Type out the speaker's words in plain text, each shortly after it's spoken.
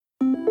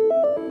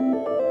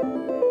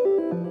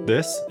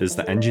This is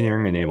the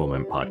Engineering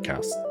Enablement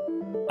Podcast.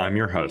 I'm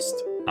your host,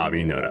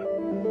 Avi Noda.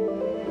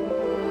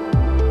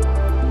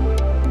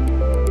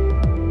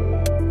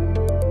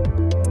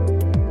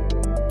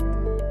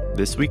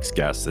 This week's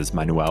guest is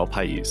Manuel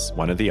Pais,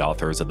 one of the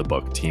authors of the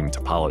book Team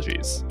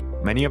Topologies.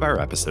 Many of our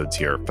episodes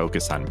here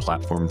focus on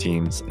platform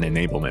teams and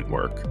enablement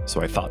work,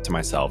 so I thought to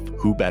myself,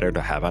 who better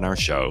to have on our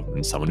show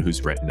than someone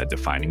who's written a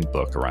defining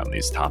book around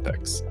these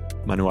topics?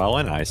 Manuel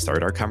and I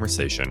start our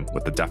conversation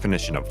with the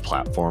definition of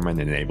platform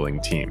and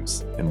enabling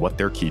teams and what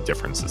their key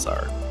differences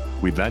are.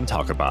 We then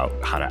talk about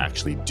how to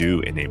actually do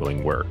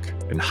enabling work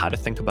and how to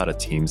think about a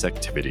team's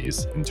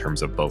activities in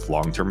terms of both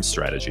long-term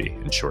strategy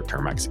and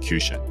short-term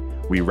execution.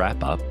 We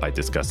wrap up by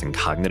discussing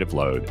cognitive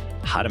load,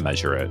 how to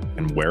measure it,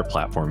 and where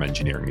platform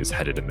engineering is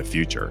headed in the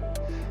future.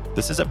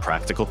 This is a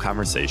practical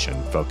conversation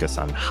focused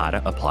on how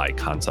to apply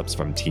concepts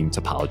from team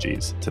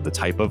topologies to the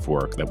type of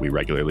work that we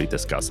regularly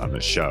discuss on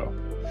this show.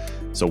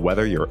 So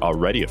whether you're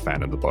already a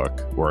fan of the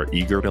book or are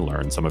eager to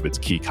learn some of its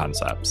key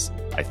concepts,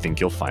 I think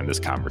you'll find this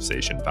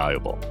conversation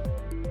valuable.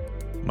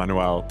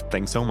 Manuel,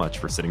 thanks so much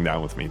for sitting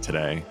down with me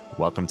today.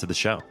 Welcome to the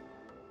show.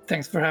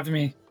 Thanks for having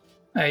me.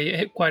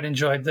 I quite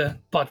enjoyed the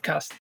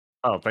podcast.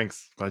 Oh,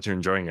 thanks. Glad you're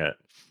enjoying it.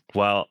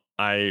 Well,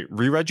 I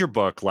reread your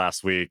book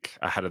last week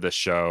ahead of this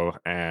show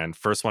and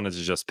first wanted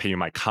to just pay you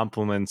my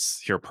compliments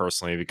here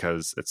personally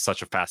because it's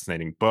such a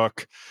fascinating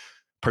book,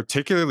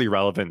 particularly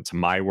relevant to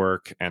my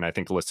work and I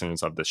think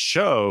listeners of this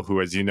show who,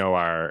 as you know,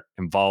 are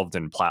involved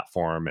in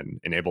platform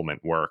and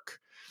enablement work.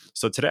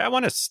 So today I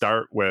want to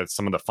start with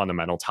some of the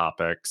fundamental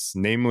topics,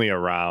 namely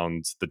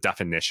around the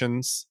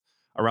definitions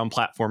around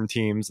platform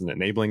teams and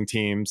enabling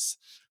teams.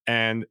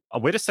 And a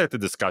way to start the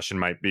discussion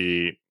might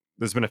be,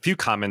 there's been a few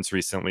comments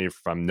recently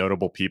from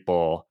notable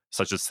people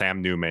such as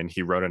Sam Newman.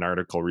 He wrote an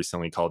article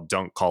recently called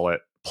 "Don't Call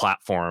It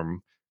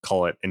Platform,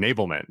 Call It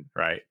Enablement,"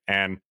 right?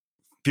 And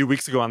a few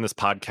weeks ago on this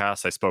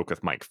podcast, I spoke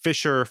with Mike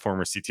Fisher,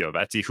 former CTO of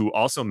Etsy, who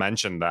also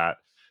mentioned that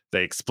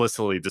they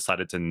explicitly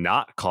decided to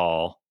not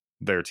call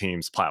their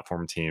teams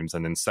platform teams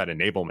and instead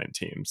enablement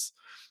teams.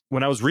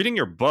 When I was reading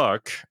your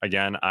book,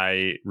 again,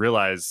 I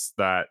realized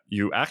that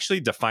you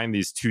actually define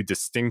these two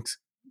distinct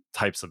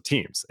types of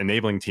teams,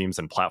 enabling teams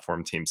and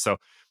platform teams. So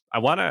I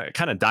want to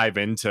kind of dive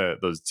into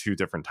those two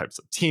different types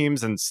of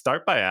teams and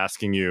start by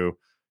asking you,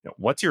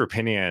 what's your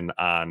opinion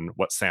on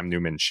what Sam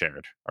Newman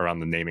shared around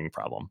the naming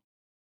problem?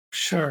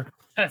 Sure.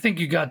 I think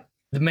you got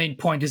the main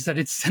point is that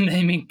it's a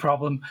naming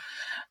problem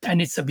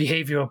and it's a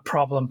behavioral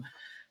problem.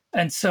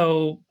 And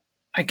so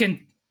I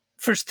can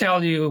first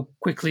tell you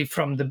quickly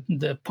from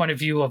the point of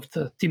view of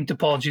the Team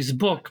Topologies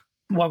book,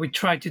 what we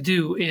try to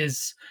do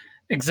is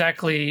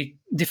exactly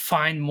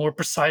define more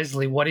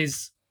precisely what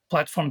is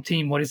platform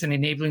team, what is an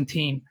enabling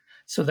team,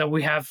 so that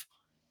we have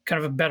kind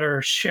of a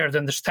better shared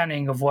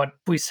understanding of what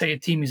we say a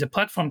team is a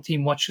platform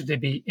team, what should they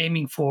be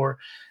aiming for?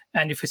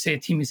 And if we say a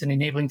team is an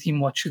enabling team,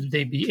 what should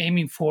they be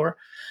aiming for?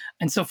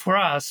 And so for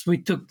us, we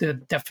took the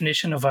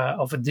definition of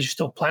a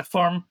digital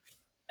platform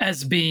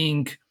as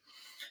being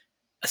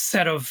a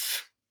set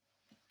of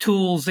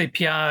tools,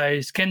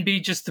 APIs, can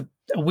be just a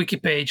wiki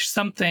page,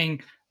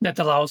 something that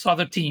allows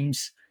other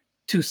teams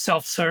to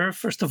self-serve,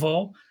 first of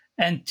all,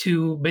 and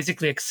to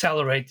basically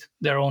accelerate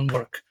their own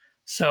work.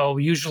 So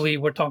usually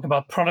we're talking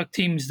about product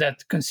teams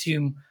that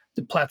consume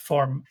the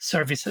platform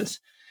services.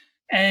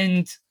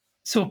 And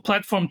so a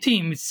platform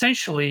team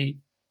essentially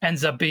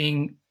ends up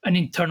being an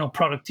internal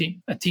product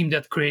team, a team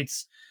that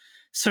creates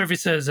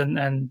services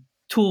and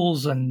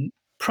tools and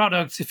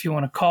products, if you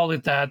want to call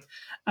it that,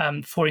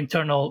 for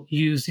internal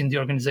use in the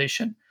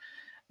organization.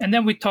 And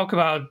then we talk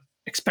about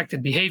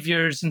expected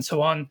behaviors and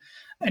so on.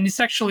 And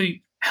it's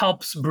actually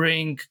helps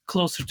bring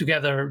closer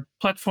together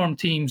platform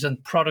teams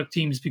and product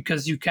teams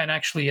because you can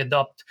actually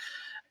adopt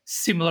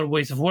similar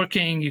ways of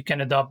working. You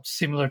can adopt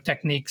similar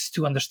techniques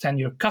to understand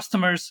your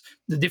customers.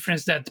 The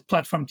difference that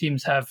platform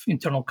teams have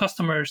internal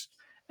customers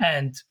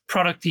and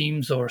product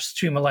teams or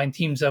stream-aligned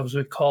teams, as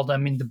we call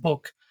them in the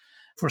book,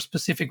 for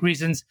specific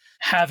reasons,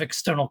 have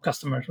external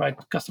customers, right?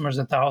 Customers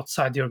that are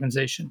outside the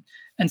organization.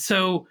 And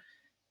so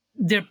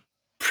they're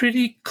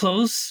pretty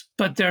close,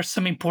 but there are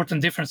some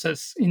important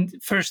differences.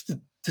 First,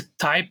 the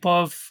type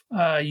of,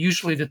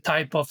 usually the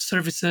type of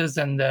services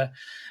and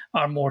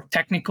are more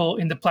technical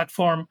in the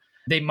platform.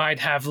 They might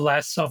have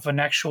less of an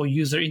actual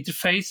user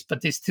interface,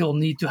 but they still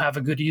need to have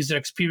a good user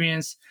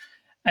experience.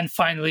 And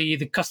finally,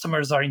 the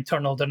customers are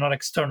internal, they're not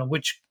external,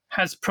 which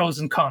has pros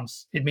and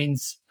cons. It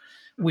means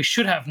we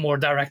should have more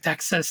direct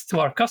access to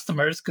our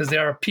customers because they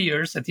are our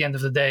peers at the end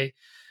of the day.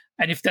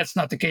 And if that's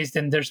not the case,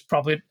 then there's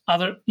probably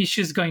other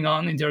issues going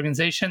on in the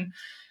organization.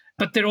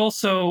 But they're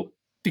also,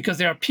 because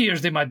they are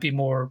peers, they might be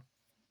more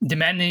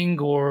demanding,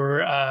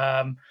 or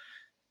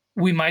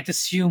we might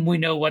assume we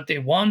know what they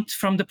want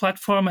from the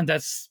platform, and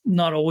that's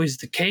not always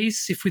the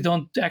case if we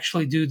don't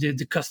actually do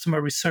the customer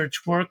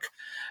research work.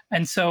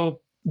 And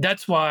so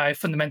that's why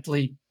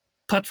fundamentally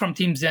platform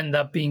teams end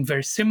up being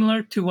very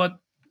similar to what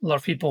a lot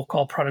of people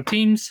call product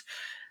teams,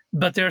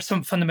 but there are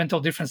some fundamental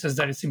differences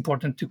that it's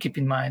important to keep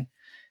in mind.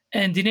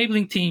 And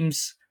enabling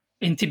teams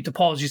in team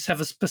topologies have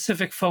a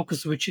specific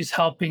focus, which is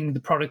helping the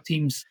product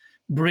teams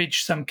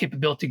bridge some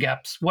capability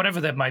gaps,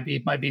 whatever that might be.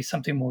 It might be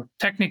something more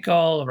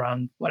technical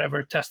around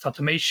whatever test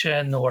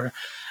automation or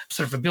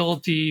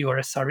observability or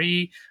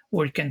SRE,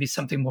 or it can be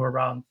something more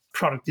around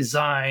product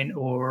design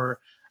or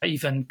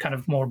even kind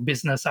of more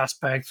business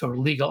aspects or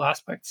legal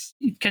aspects.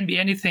 It can be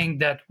anything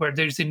that where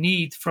there's a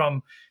need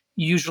from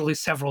usually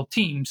several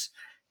teams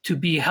to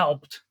be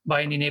helped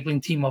by an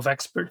enabling team of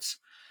experts.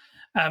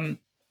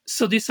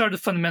 So these are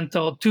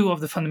two of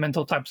the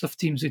fundamental types of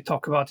teams we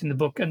talk about in the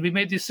book. And we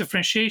made this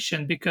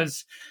differentiation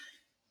because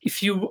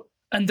if you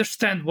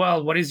understand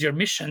well what is your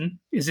mission,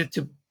 is it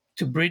to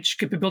bridge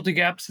capability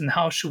gaps and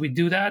how should we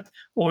do that?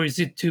 Or is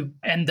it to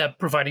end up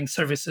providing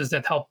services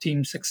that help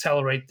teams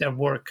accelerate their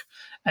work?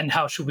 And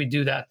how should we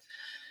do that?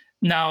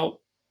 Now,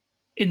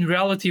 in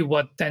reality,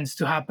 what tends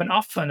to happen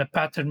often, a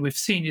pattern we've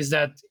seen is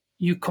that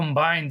you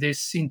combine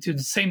this into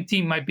the same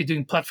team might be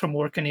doing platform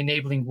work and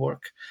enabling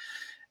work.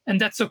 And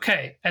that's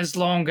okay, as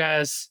long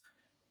as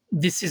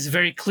this is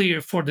very clear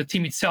for the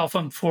team itself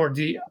and for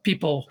the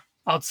people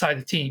outside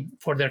the team,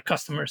 for their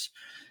customers.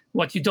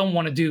 What you don't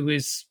want to do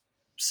is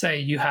say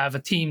you have a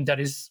team that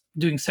is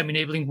doing some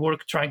enabling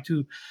work, trying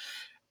to,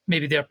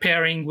 maybe they're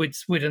pairing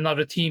with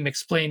another team,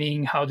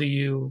 explaining how do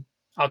you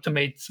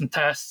automate some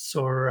tests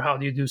or how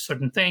do you do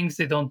certain things.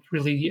 They don't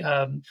really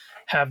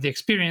have the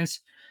experience.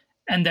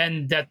 And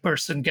then that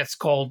person gets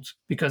called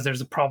because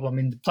there's a problem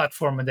in the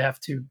platform and they have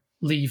to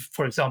leave,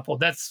 for example.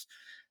 That's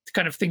the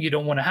kind of thing you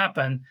don't want to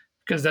happen,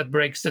 because that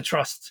breaks the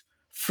trust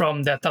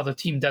from that other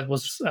team that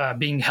was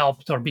being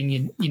helped or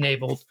being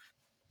enabled.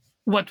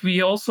 What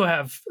we also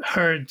have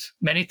heard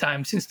many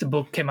times since the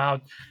book came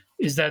out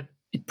is that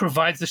it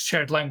provides a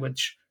shared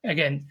language.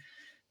 Again,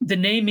 the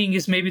naming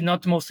is maybe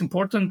not the most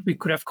important. We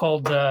could have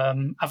called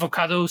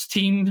Avocados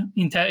team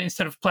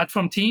instead of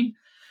platform team,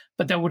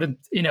 but that wouldn't,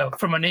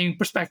 from a naming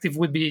perspective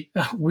would be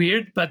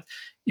weird. But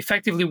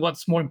effectively,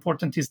 what's more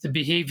important is the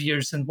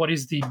behaviors and what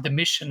is the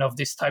mission of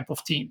this type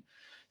of team.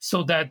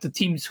 So that the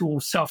teams who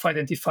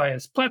self-identify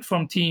as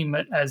platform team,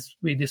 as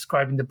we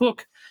describe in the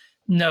book,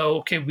 know,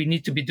 okay, we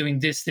need to be doing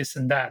this, this,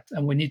 and that.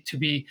 And we need to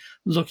be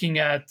looking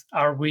at,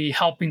 are we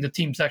helping the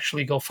teams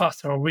actually go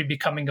faster? Are we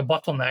becoming a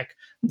bottleneck?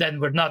 Then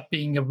we're not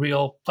being a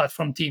real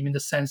platform team in the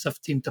sense of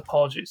team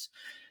topologies.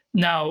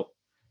 Now,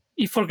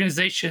 if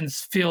organizations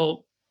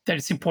feel that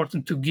it's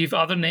important to give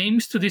other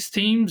names to these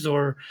teams,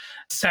 or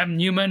Sam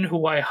Newman,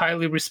 who I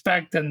highly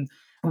respect, and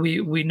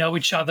we know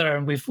each other,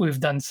 and we've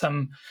done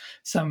some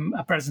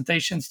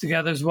presentations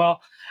together as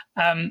well.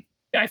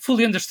 I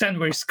fully understand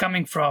where he's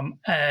coming from,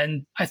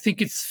 and I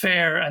think it's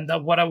fair. And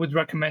what I would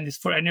recommend is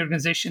for any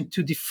organization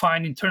to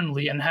define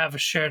internally and have a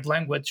shared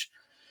language,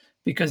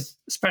 because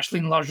especially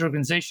in large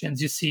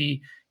organizations, you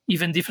see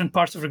even different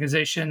parts of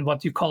organization,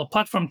 what you call a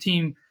platform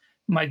team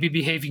might be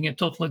behaving a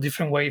totally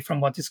different way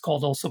from what is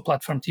called also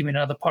platform team in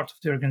another part of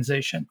the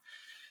organization.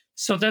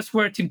 So that's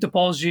where team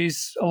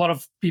topologies, a lot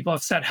of people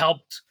have said,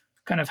 helped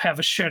kind of have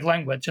a shared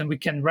language, and we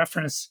can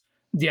reference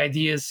the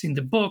ideas in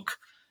the book.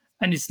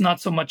 And it's not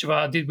so much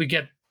about did we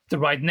get the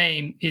right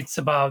name, it's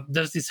about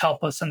does this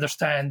help us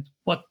understand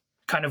what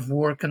kind of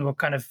work and what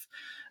kind of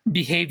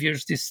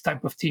behaviors this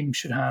type of team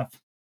should have.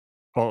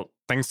 Well,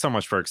 thanks so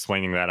much for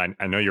explaining that.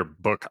 I know your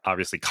book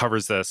obviously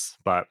covers this,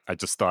 but I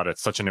just thought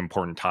it's such an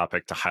important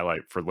topic to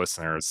highlight for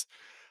listeners.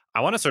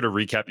 I want to sort of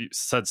recap. You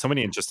said so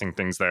many interesting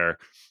things there.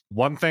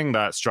 One thing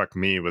that struck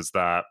me was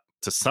that,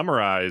 to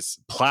summarize,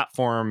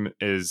 platform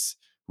is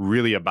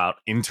really about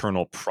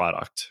internal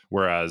product,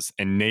 whereas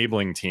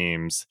enabling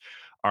teams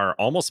are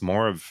almost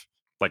more of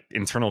like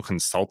internal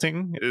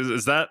consulting.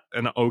 Is that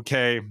an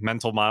okay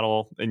mental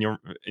model in your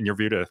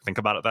view to think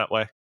about it that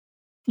way?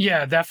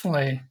 Yeah,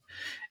 definitely.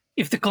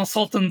 If the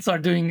consultants are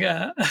doing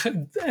a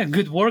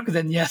good work,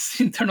 then yes,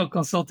 internal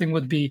consulting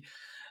would be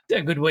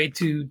a good way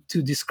to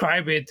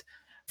describe it.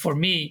 For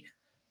me,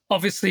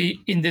 obviously,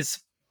 in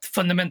this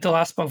fundamental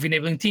aspect of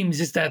enabling teams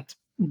is that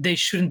they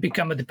shouldn't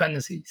become a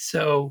dependency.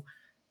 So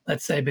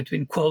let's say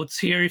between quotes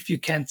here, if you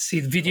can't see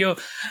the video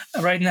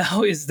right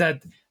now, is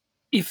that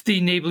if the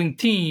enabling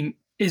team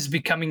is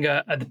becoming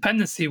a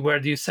dependency, where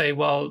do you say,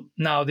 well,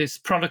 now this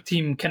product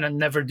team can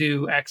never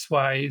do X,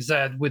 Y,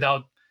 Z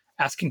without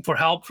asking for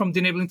help from the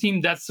enabling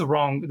team? That's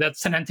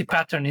an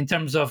anti-pattern in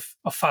terms of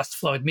fast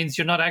flow. It means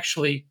you're not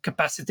actually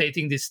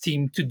capacitating this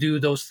team to do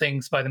those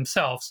things by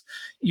themselves.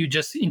 You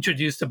just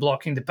introduce the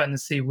blocking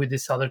dependency with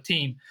this other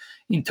team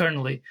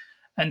internally.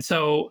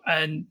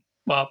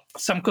 Well,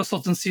 some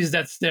consultancies,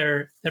 that's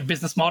their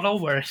business model,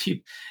 where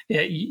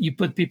you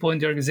put people in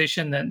the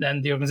organization and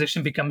then the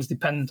organization becomes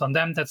dependent on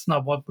them. That's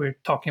not what we're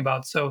talking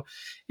about. So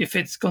if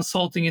it's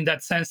consulting in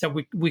that sense that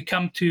we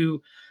come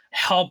to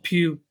help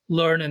you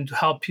learn and to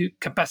help you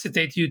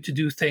capacitate you to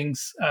do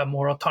things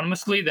more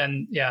autonomously,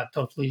 then yeah,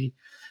 totally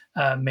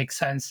makes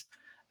sense.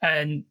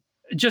 And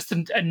just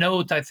a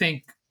note, I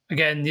think,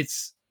 again,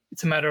 it's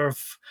a matter of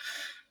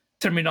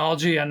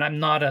terminology, and I'm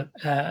not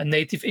a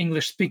native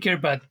English speaker,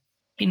 but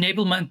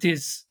enablement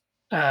is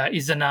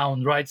a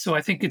noun, right? So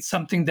I think it's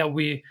something that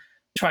we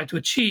try to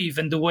achieve.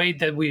 And the way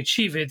that we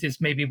achieve it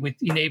is maybe with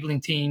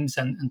enabling teams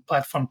and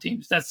platform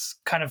teams. That's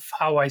kind of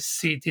how I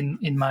see it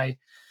in my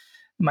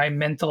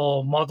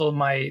mental model,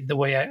 the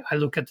way I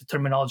look at the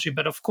terminology.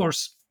 But of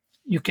course,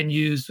 you can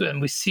use, and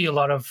we see a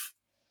lot of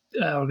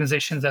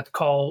organizations that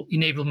call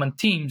enablement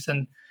teams,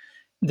 and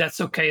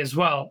that's okay as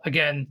well.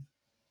 Again,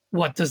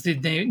 what does the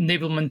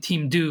enablement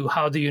team do?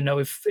 How do you know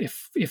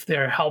if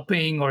they're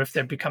helping or if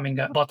they're becoming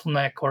a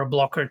bottleneck or a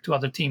blocker to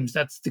other teams?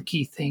 That's the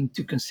key thing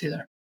to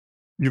consider.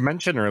 You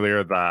mentioned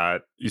earlier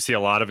that you see a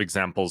lot of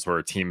examples where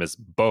a team is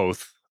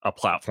both a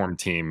platform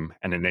team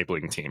and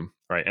enabling team,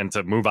 right? And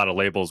to move out of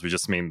labels, we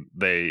just mean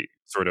they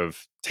sort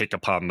of take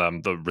upon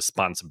them the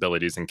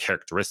responsibilities and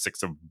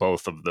characteristics of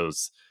both of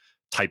those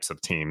types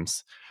of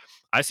teams.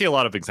 I see a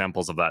lot of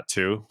examples of that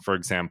too. For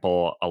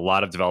example, a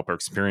lot of developer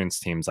experience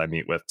teams I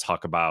meet with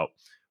talk about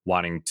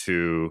wanting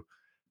to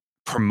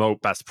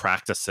promote best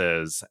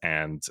practices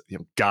and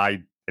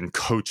guide and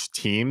coach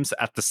teams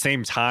at the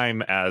same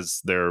time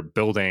as they're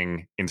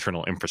building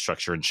internal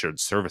infrastructure and shared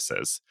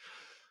services.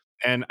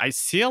 And I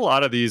see a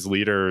lot of these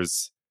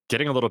leaders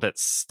getting a little bit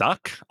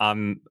stuck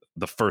on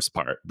the first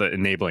part, the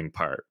enabling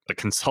part, the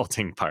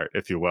consulting part,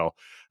 if you will.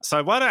 So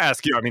I want to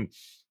ask you, I mean,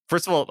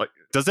 first of all, like,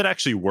 does it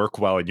actually work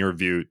well in your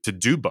view to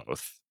do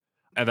both?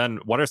 And then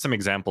what are some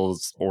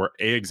examples or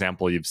a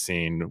example you've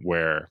seen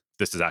where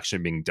this is actually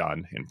being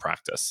done in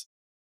practice?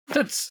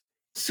 That's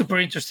super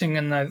interesting.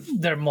 And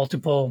there are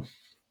multiple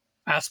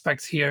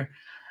aspects here.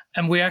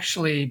 And we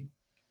actually,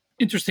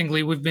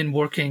 interestingly, we've been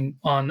working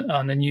on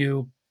a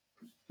new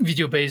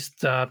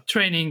video-based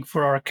training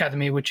for our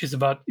academy, which is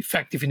about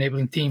effective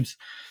enabling teams,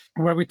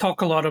 where we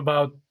talk a lot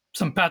about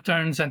some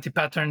patterns,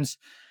 anti-patterns.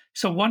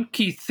 So one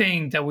key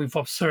thing that we've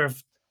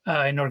observed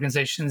in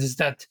organizations is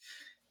that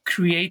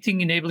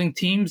creating enabling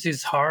teams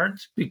is hard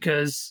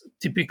because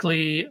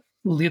typically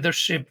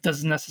leadership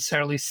doesn't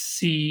necessarily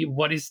see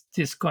what is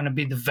this going to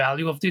be the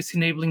value of this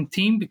enabling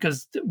team,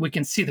 because we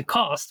can see the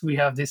cost. We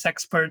have these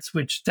experts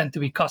which tend to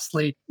be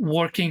costly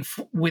working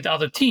with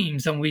other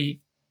teams, and we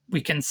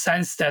can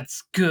sense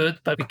that's good,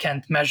 but we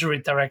can't measure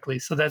it directly.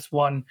 So that's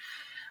one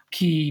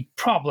key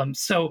problem.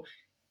 So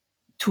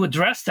to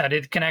address that,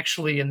 it can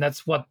actually, and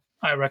that's what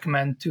I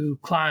recommend to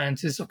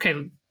clients, is okay,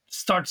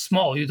 start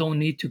small. You don't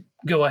need to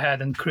go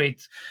ahead and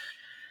create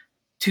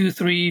 2,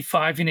 3,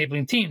 5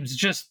 enabling teams.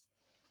 Just,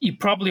 you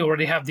probably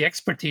already have the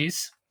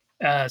expertise.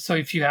 So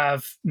if you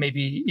have,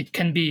 maybe it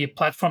can be a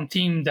platform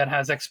team that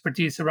has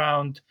expertise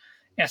around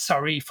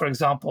SRE, for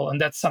example, and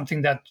that's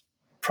something that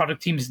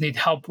product teams need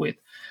help with.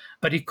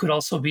 But it could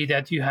also be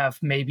that you have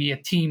maybe a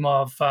team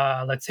of,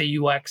 let's say,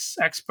 UX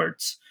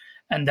experts.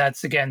 And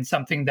that's, again,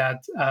 something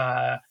that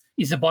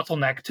is a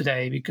bottleneck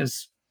today,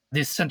 because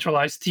this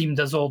centralized team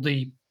does all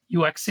the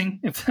UXing,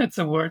 if that's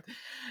a word.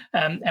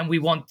 And we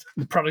want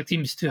the product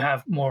teams to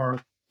have more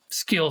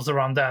skills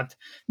around that.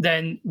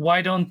 Then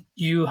why don't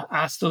you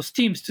ask those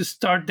teams to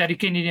start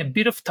dedicating a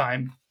bit of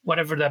time,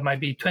 whatever that might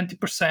be,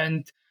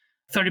 20%,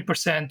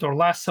 30% or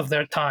less of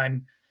their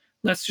time.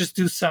 Let's just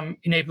do some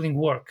enabling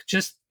work.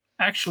 Just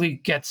actually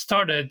get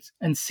started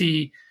and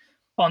see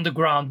on the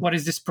ground, what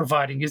is this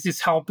providing? Is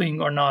this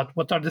helping or not?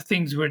 What are the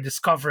things we're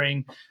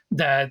discovering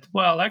that,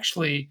 well,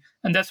 actually,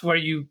 and that's where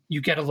you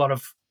get a lot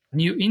of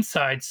new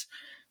insights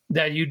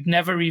that you'd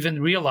never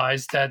even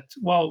realize that,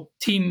 well,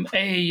 team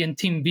A and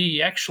team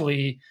B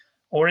actually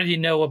already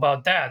know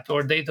about that,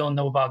 or they don't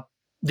know about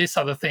this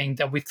other thing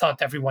that we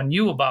thought everyone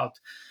knew about.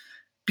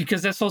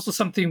 Because that's also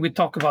something we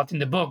talk about in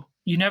the book.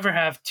 You never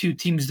have two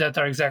teams that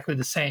are exactly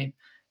the same.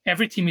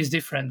 Every team is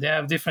different. They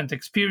have different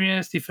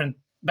experience, different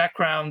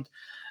background,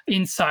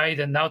 inside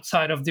and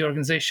outside of the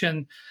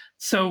organization.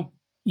 So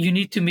you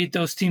need to meet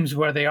those teams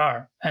where they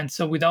are. And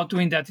so without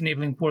doing that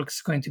enabling work,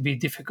 it's going to be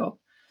difficult.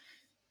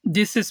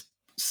 This is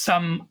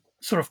some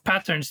sort of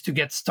patterns to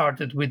get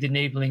started with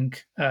enabling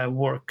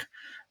work,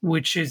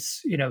 which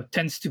is,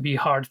 tends to be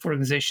hard for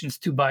organizations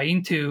to buy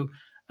into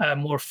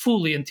more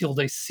fully until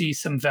they see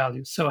some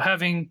value. So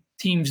having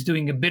teams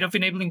doing a bit of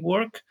enabling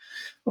work,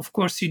 of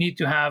course, you need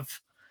to have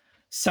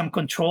some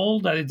control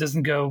that it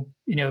doesn't go,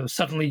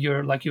 suddenly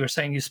you're, like you were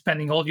saying, you're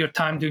spending all your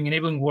time doing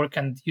enabling work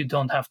and you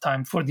don't have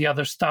time for the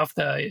other stuff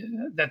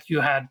that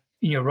you had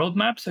in your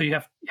roadmap. So you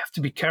have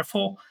to be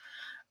careful,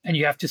 and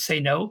you have to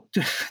say no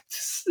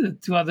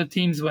to other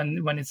teams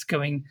when it's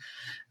going,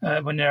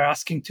 when they're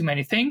asking too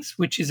many things,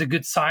 which is a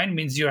good sign,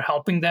 means you're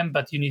helping them,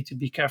 but you need to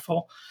be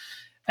careful.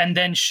 And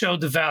then show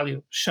the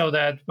value, show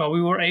that, well,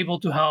 we were able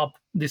to help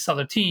this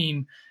other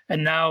team,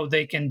 and now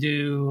they can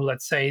do,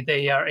 let's say,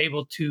 they are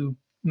able to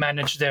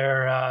manage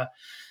their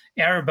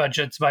error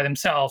budgets by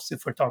themselves,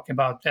 if we're talking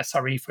about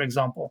SRE, for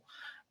example.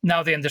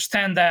 Now they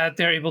understand that,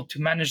 they're able to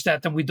manage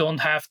that, and we don't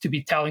have to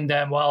be telling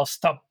them, well,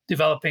 stop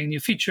developing new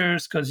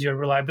features because your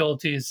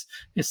reliability is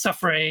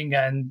suffering.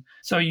 And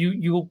so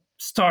you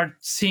start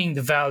seeing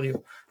the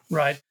value,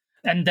 right?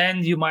 And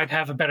then you might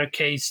have a better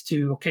case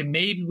to, okay,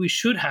 maybe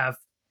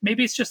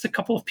maybe it's just a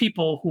couple of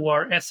people who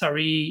are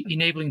SRE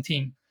enabling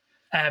team,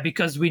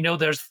 because we know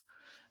there's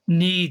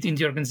need in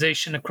the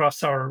organization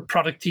across our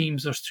product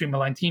teams or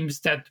streamline teams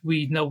that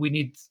we know we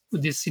need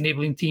this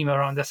enabling team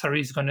around SRE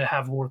is going to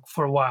have work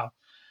for a while.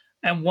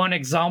 And one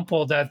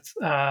example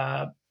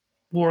that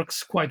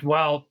works quite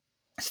well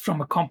is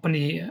from a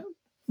company.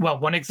 Well,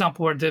 one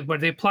example where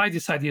they apply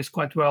these ideas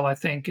quite well, I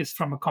think, is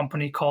from a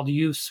company called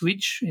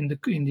USwitch in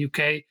the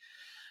UK.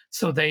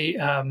 So they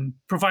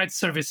provide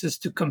services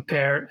to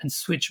compare and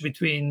switch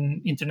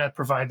between internet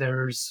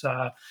providers,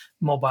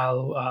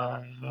 mobile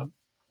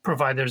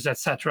providers,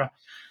 etc.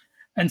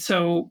 And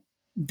so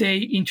they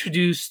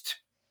introduced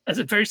as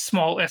a very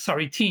small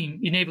SRE team,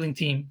 enabling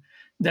team,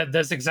 that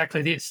does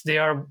exactly this. They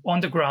are on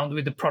the ground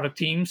with the product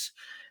teams,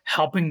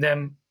 helping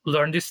them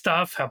learn this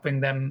stuff, helping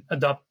them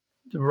adopt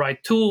the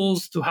right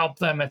tools to help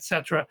them,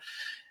 etc.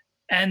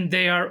 And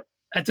they are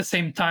at the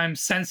same time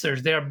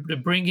sensors. They're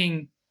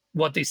bringing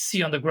what they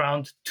see on the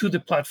ground to the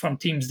platform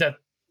teams that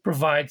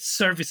provide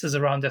services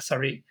around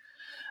SRE.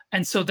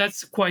 And so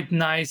that's a quite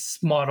nice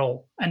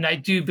model. And I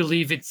do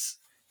believe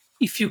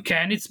if you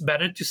can, it's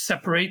better to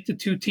separate the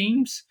two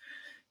teams,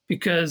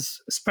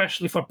 because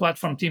especially for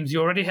platform teams,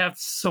 you already have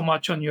so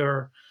much on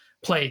your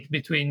plate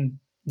between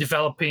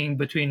developing,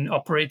 between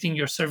operating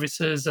your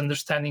services,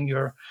 understanding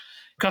your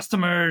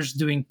customers,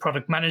 doing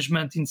product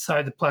management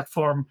inside the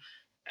platform.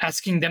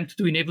 Asking them to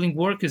do enabling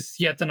work is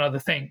yet another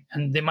thing.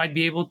 And they might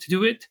be able to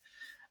do it,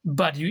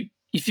 but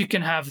if you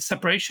can have a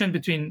separation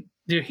between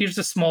here's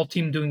a small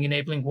team doing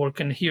enabling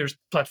work and here's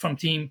platform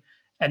team,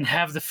 and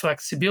have the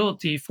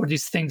flexibility for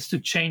these things to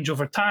change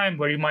over time,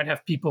 where you might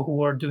have people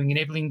who are doing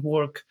enabling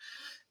work,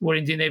 who are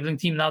in the enabling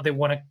team, now they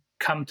want to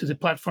come to the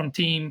platform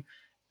team,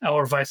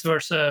 or vice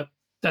versa.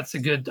 That's a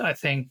good, I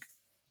think,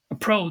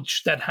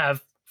 approach that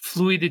have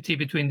fluidity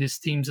between these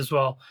teams as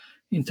well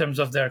in terms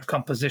of their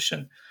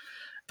composition.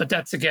 But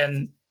that's,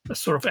 again, a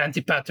sort of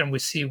anti-pattern we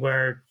see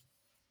where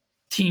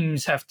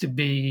teams have to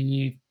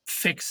be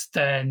fixed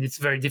and it's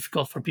very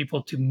difficult for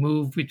people to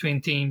move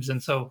between teams.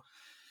 And so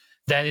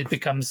then it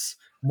becomes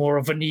more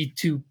of a need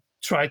to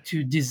try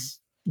to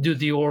do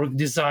the org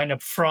design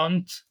up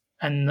front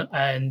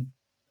and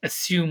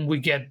assume we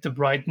get the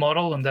right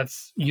model. And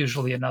that's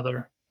usually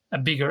a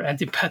bigger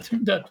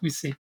anti-pattern that we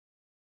see.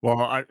 Well,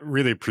 I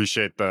really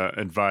appreciate the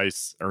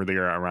advice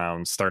earlier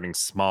around starting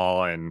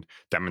small and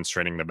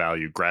demonstrating the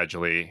value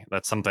gradually.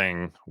 That's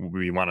something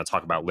we want to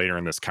talk about later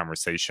in this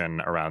conversation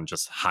around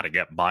just how to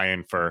get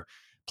buy-in for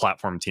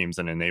platform teams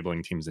and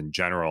enabling teams in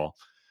general.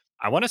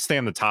 I want to stay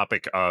on the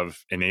topic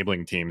of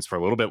enabling teams for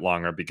a little bit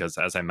longer because,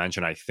 as I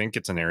mentioned, I think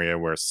it's an area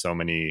where so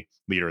many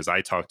leaders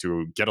I talk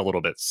to get a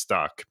little bit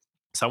stuck.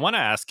 So I want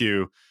to ask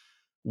you,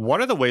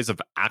 what are the ways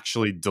of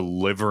actually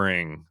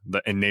delivering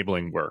the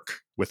enabling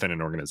work within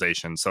an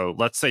organization? So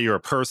let's say you're a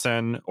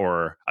person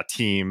or a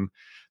team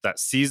that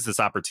sees this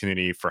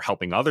opportunity for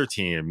helping other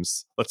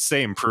teams, let's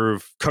say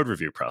improve code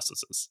review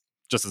processes,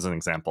 just as an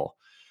example.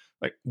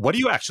 Like, what do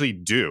you actually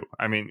do?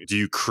 I mean, do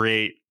you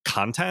create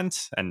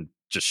content and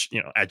just,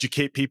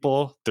 educate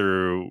people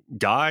through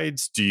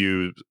guides? Do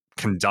you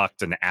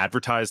conduct and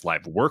advertise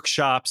live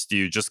workshops? Do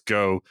you just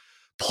go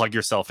plug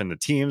yourself in the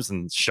teams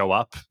and show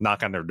up,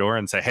 knock on their door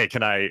and say, hey,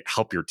 can I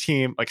help your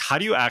team? Like, how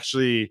do you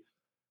actually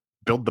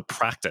build the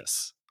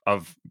practice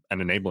of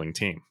an enabling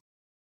team?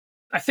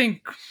 I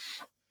think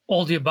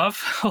all the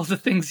above, all the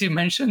things you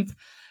mentioned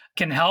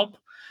can help.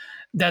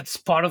 That's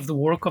part of the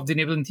work of the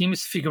enabling team,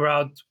 is figure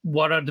out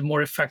what are the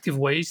more effective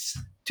ways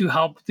to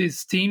help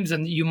these teams.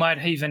 And you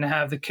might even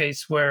have the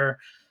case where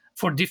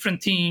for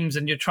different teams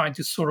and you're trying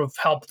to sort of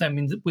help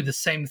them with the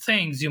same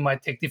things, you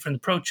might take different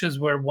approaches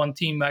where one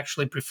team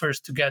actually prefers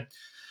to get,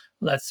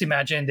 let's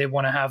imagine they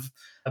want to have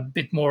a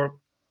bit more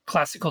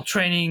classical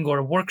training or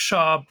a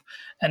workshop,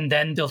 and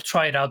then they'll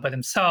try it out by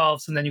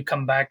themselves. And then you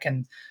come back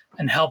and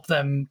help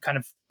them kind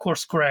of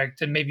course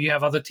correct. And maybe you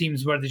have other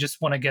teams where they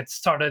just want to get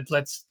started.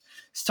 Let's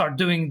start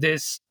doing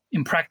this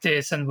in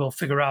practice and we'll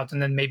figure out.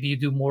 And then maybe you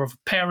do more of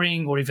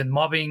pairing or even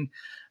mobbing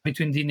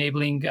between the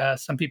enabling,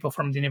 some people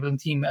from the enabling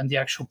team and the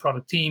actual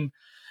product team.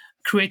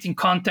 Creating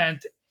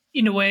content,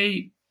 in a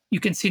way,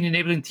 you can see an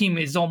enabling team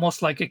is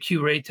almost like a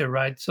curator,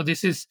 right? So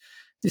this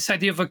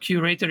idea of a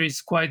curator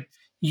is quite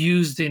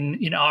used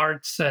in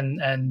arts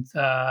and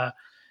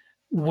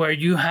where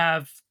you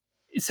have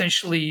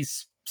essentially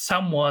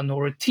someone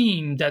or a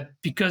team that,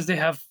 because they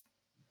have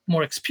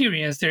more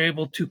experience, they're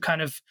able to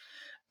kind of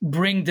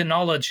bring the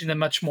knowledge in a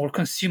much more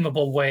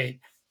consumable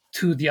way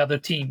to the other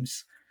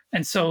teams.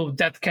 And so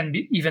that can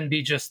even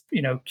be just,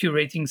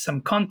 curating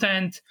some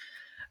content,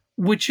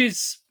 which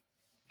is,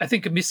 I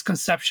think, a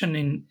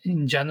misconception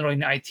in general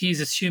in IT,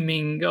 is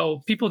assuming,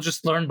 people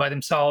just learn by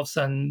themselves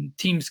and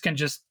teams can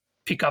just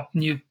pick up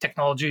new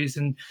technologies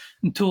and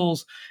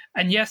tools.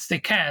 And yes, they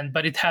can,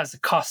 but it has a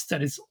cost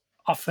that is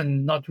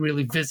often not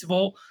really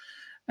visible.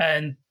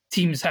 And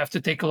teams have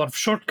to take a lot of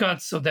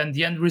shortcuts. So then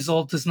the end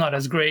result is not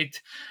as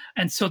great.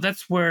 And so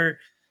that's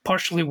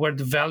partially where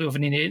the value of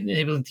an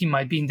enabling team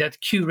might be, in that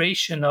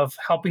curation of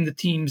helping the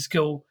teams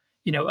go,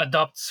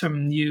 adopt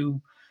some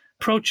new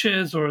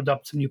approaches or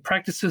adopt some new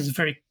practices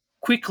very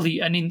quickly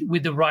and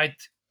with the right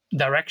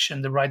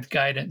direction, the right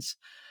guidance.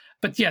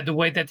 But yeah, the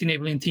way that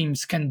enabling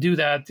teams can do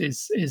that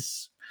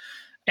is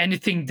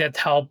anything that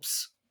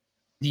helps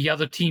the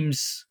other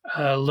teams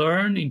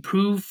learn,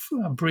 improve,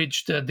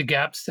 bridge the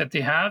gaps that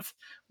they have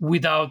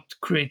without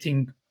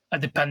creating a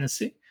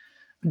dependency.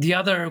 The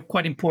other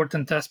quite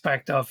important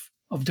aspect of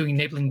doing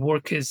enabling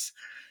work is,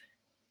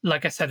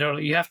 like I said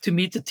earlier, you have to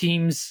meet the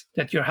teams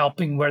that you're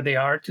helping where they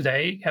are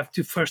today. You have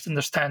to first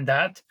understand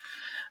that.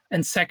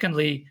 And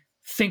secondly,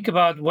 think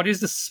about what is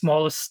the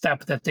smallest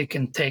step that they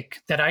can take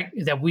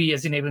that we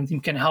as enabling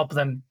team can help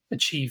them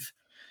achieve.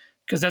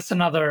 Because that's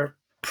another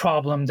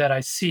problem that I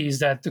see is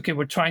that, okay,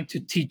 we're trying to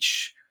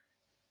teach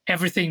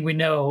everything we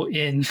know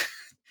in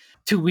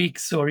 2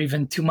 weeks or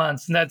even 2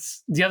 months. And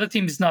that's the other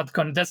team is not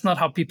going, that's not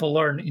how people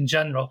learn in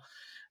general.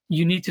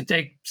 You need to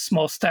take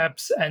small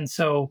steps. And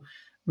so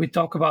we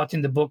talk about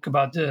in the book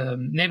about the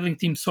enabling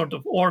teams sort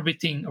of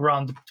orbiting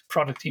around the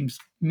product teams,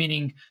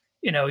 meaning,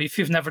 if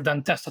you've never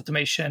done test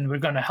automation, we're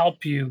going to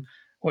help you.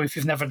 Or if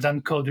you've never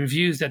done code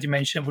reviews that you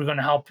mentioned, we're going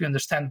to help you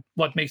understand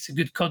what makes a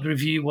good code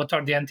review, what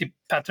are the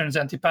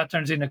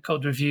anti-patterns in a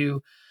code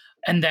review.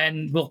 And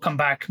then we'll come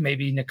back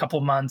maybe in a couple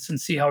of months and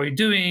see how you're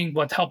doing,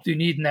 what help do you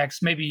need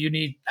next. Maybe you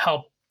need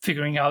help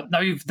figuring out,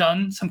 now you've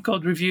done some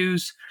code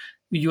reviews,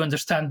 you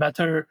understand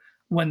better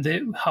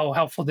how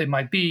helpful they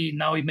might be.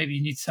 Now maybe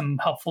you need some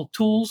helpful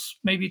tools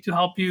maybe to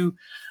help you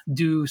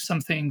do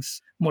some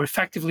things more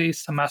effectively,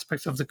 some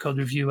aspects of the code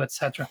review,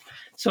 etc.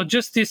 So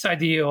just this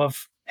idea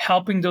of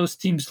helping those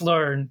teams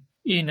learn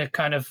in a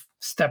kind of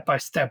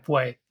step-by-step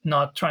way,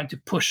 not trying to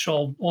push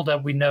all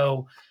that we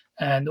know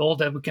and all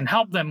that we can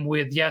help them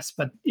with, yes,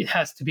 but it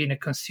has to be in a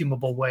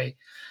consumable way.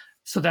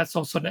 So that's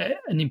also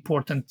an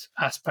important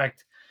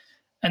aspect.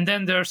 And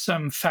then there are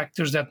some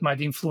factors that might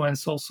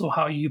influence also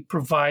how you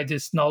provide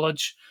this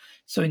knowledge.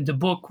 So in the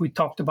book, we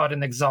talked about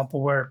an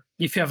example where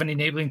if you have an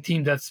enabling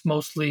team that's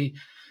mostly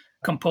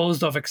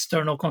composed of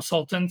external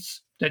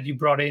consultants that you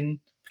brought in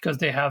because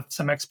they have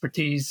some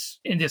expertise,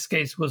 in this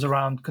case was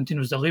around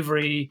continuous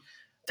delivery,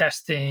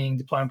 testing,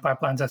 deployment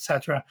pipelines,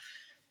 etc.,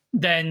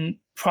 then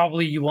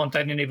probably you want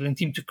that enabling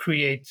team to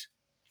create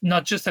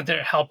not just that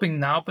they're helping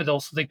now, but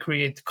also they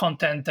create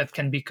content that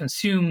can be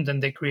consumed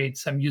and they create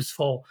some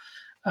useful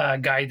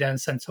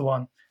guidance and so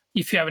on.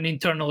 If you have an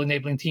internal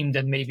enabling team,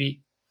 then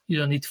maybe you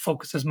don't need to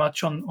focus as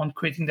much on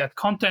creating that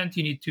content.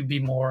 You need to be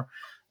more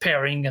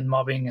pairing and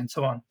mobbing and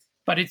so on.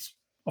 But it's,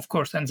 of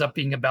course, ends up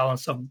being a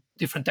balance of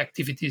different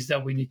activities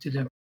that we need to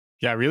do.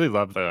 Yeah, I really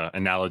love the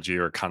analogy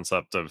or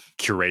concept of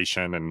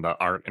curation and the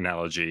art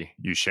analogy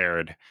you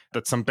shared.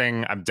 That's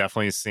something I've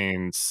definitely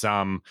seen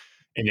some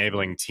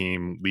enabling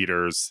team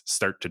leaders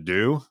start to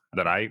do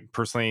that I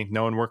personally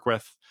know and work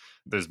with.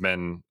 There's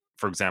been,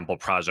 for example,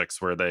 projects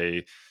where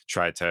they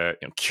try to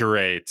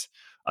curate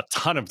a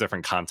ton of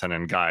different content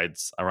and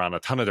guides around a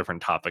ton of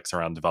different topics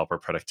around developer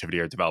productivity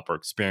or developer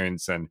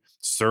experience and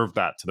serve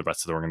that to the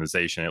rest of the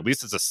organization, at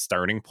least as a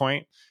starting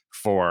point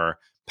for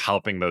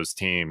helping those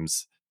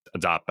teams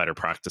adopt better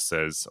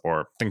practices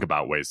or think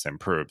about ways to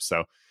improve.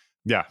 So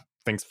yeah,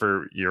 thanks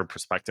for your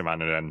perspective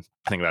on it. And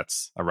I think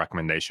that's a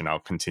recommendation I'll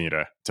continue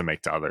to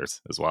make to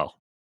others as well.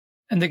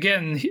 And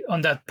again,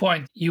 on that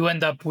point, you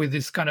end up with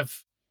this kind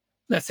of,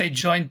 let's say,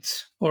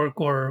 joint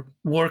or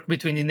work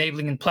between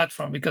enabling and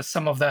platform, because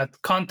some of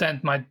that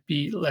content might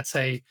be, let's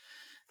say,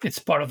 it's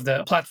part of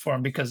the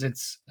platform because it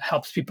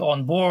helps people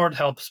on board,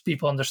 helps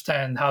people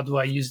understand how do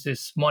I use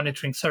this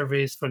monitoring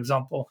service, for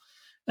example.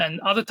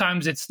 And other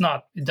times it's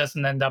not. It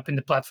doesn't end up in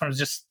the platform. It's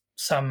just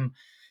some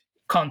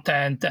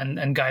content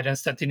and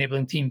guidance that the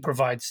enabling team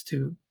provides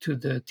to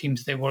the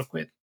teams they work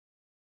with.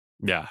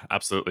 Yeah,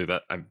 absolutely.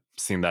 That I've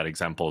seen that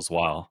example as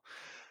well.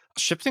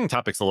 Shifting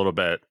topics a little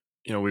bit,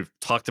 we've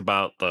talked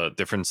about the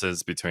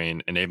differences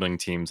between enabling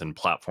teams and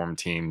platform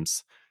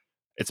teams.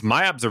 It's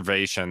my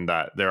observation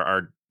that there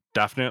are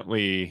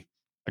definitely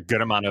a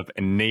good amount of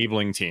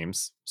enabling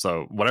teams.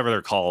 So whatever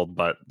they're called,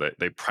 but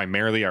they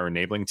primarily are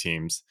enabling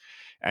teams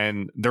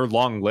and they're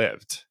long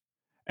lived.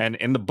 And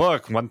in the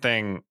book, one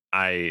thing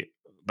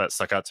that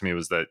stuck out to me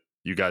was that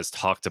you guys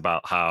talked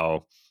about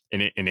how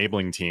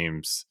enabling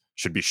teams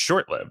should be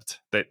short-lived,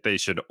 that they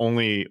should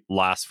only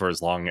last for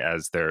as long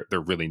as they're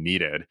really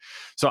needed.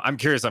 So I'm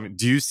curious,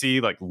 do you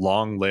see like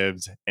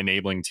long-lived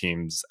enabling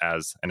teams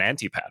as an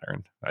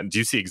anti-pattern? Do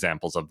you see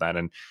examples of that?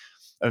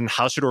 And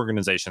how should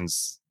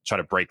organizations try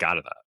to break out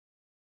of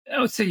that?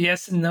 I would say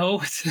yes and no.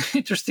 It's an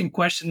interesting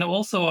question.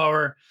 Also,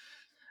 our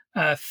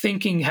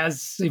thinking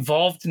has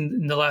evolved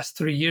in the last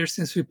 3 years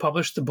since we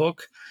published the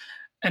book.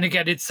 And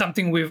again, it's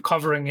something we're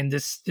covering in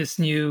this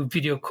new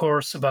video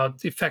course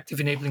about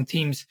effective enabling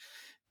teams.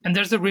 And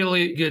there's a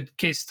really good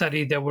case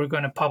study that we're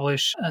going to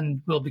publish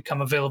and will become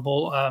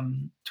available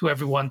to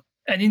everyone.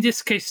 And in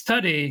this case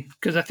study,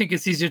 because I think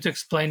it's easier to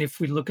explain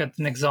if we look at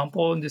an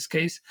example in this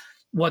case,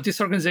 what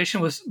this organization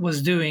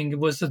was doing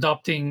was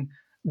adopting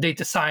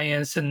data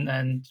science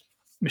and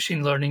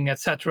machine learning,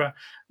 etc.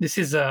 This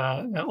is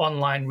an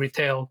online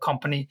retail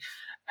company.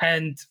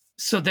 And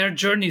so their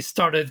journey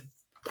started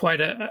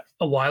quite a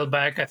while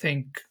back, I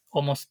think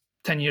almost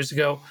 10 years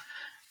ago.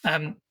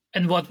 And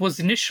what was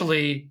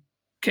initially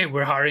okay,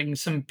 we're hiring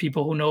some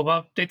people who know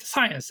about data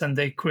science, and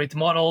they create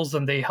models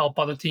and they help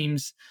other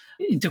teams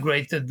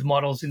integrate the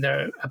models in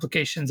their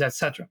applications,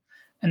 etc.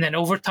 And then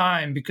over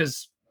time,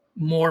 because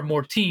more and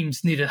more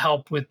teams needed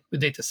help with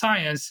data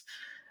science,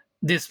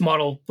 this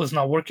model was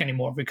not working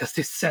anymore because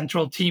this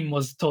central team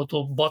was a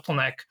total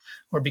bottleneck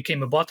or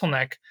became a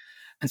bottleneck.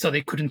 And so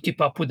they couldn't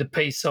keep up with the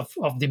pace of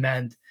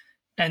demand.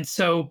 And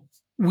so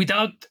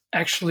without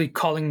actually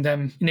calling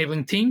them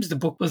enabling teams, the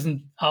book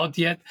wasn't out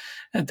yet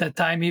at that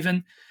time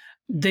even,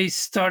 they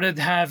started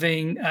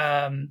having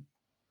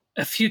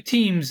a few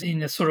teams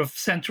in a sort of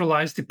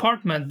centralized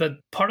department, but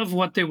part of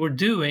what they were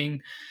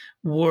doing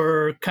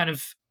were kind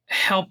of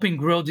helping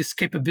grow this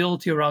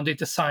capability around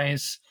data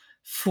science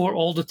for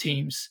all the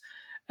teams.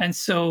 And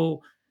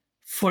so,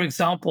 for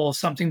example,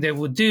 something they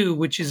would do,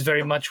 which is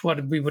very much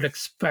what we would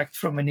expect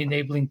from an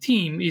enabling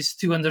team, is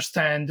to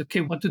understand,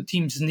 okay, what do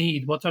teams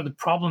need? What are the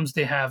problems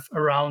they have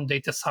around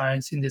data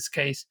science in this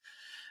case?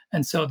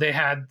 And so they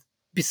had,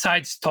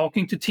 besides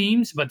talking to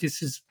teams, but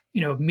this is,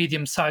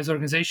 medium-sized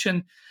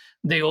organization,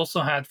 they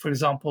also had, for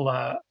example,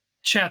 a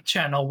chat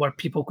channel where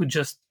people could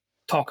just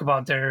talk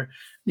about the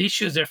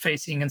issues they're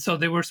facing. And so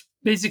they were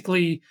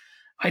basically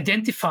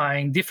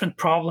identifying different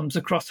problems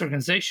across the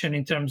organization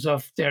in terms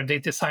of their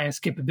data science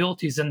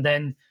capabilities, and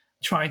then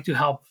trying to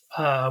help,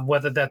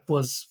 whether that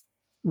was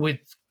with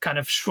kind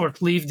of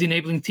short-lived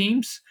enabling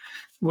teams,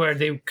 where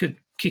they could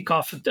kick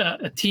off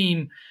a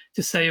team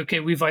to say, okay,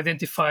 we've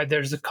identified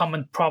there's a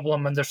common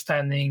problem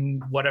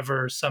understanding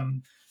whatever,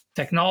 some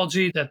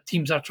technology that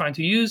teams are trying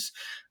to use.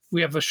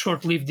 We have a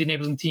short-lived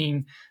enabling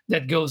team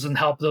that goes and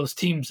help those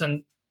teams,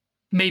 and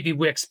maybe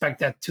we expect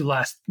that to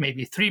last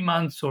maybe 3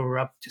 months or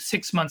up to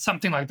 6 months,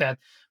 something like that.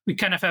 We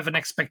kind of have an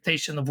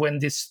expectation of when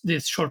this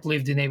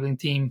short-lived enabling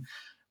team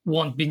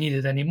won't be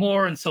needed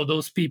anymore, and so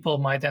those people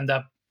might end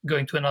up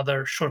going to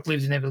another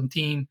short-lived enabling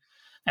team.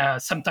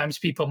 Sometimes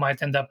people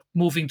might end up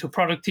moving to a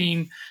product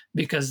team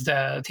because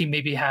the team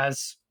maybe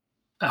has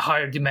a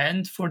higher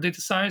demand for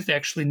data science. They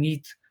actually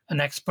need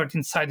an expert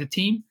inside the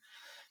team.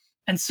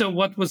 And so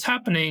what was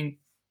happening,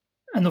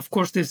 and of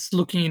course this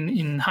looking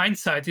in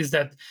hindsight, is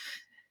that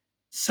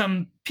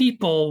some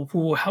people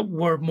who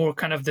were more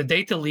kind of the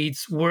data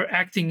leads were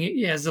acting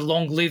as a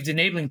long-lived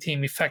enabling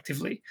team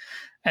effectively.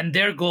 And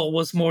their goal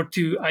was more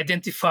to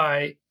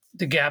identify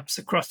the gaps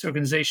across the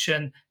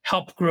organization,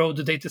 help grow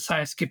the data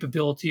science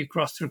capability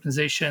across the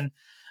organization.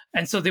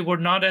 And so they were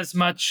not as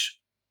much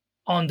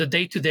on the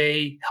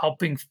day-to-day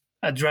helping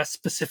address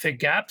specific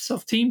gaps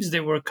of teams. They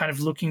were kind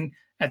of looking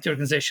at the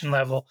organization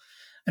level.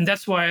 And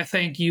that's why I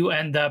think you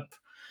end up,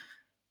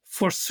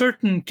 for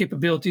certain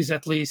capabilities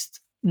at least,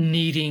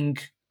 needing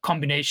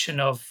combination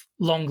of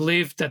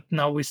long-lived, that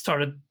now we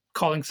started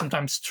calling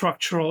sometimes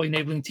structural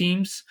enabling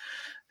teams,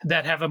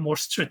 that have a more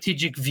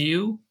strategic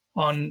view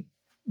on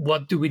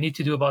what do we need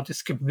to do about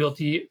this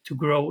capability to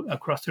grow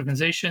across the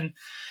organization,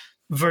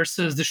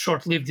 versus the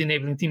short-lived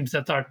enabling teams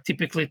that are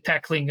typically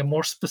tackling a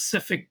more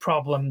specific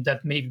problem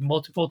that maybe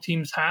multiple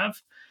teams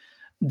have,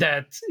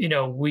 that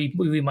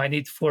we might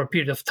need for a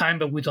period of time,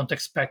 but we don't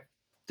expect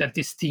that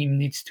this team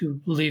needs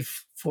to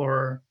live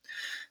for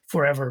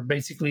forever,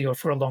 basically, or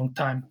for a long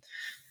time.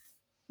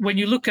 When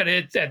you look at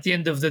it, at the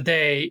end of the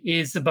day,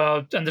 is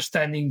about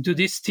understanding, do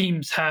these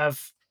teams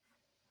have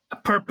a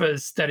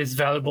purpose that is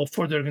valuable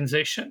for the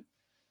organization,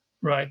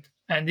 right?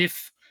 And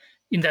if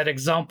in that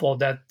example,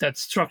 that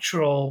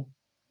structural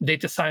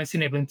data science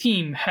enabling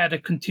team had a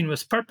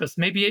continuous purpose,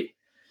 maybe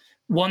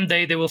one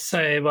day they will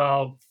say,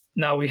 well,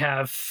 now we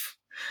have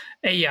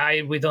AI,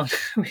 and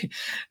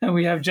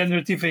we have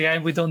generative AI,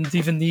 we don't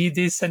even need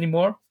this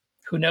anymore.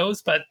 Who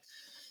knows? But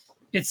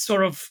it's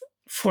sort of,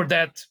 for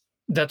that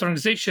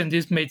organization,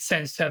 this made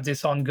sense to have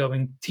this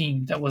ongoing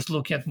team that was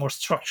looking at more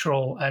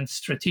structural and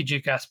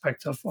strategic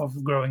aspects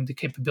of growing the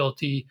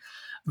capability,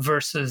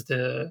 versus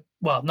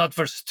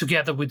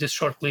together with the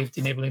short-lived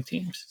enabling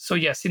teams. So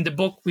yes, in the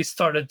book, we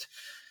started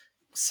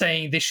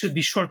saying they should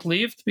be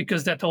short-lived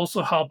because that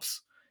also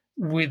helps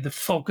with the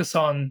focus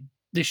on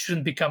they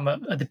shouldn't become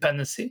a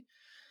dependency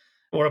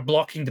or a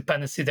blocking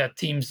dependency that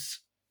teams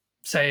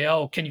say,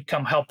 oh, can you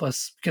come help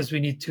us because we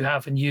need to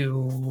have a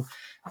new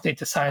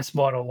data science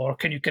model, or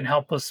can you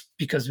help us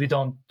because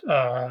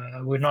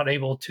we're not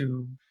able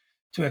to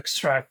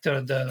extract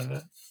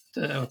the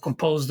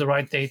compose the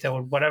right data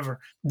or whatever.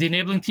 The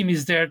enabling team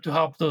is there to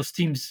help those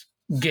teams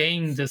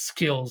gain the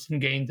skills and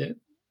gain the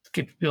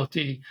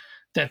capability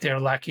that they're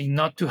lacking,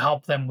 not to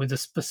help them with a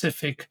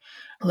specific,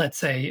 let's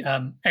say,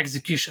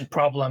 execution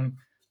problem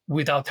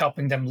without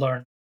helping them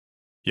learn.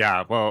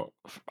 Yeah, well,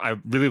 I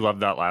really love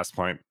that last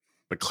point,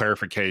 the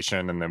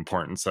clarification and the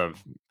importance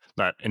of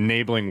that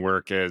enabling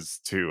work is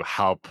to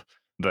help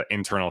the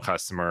internal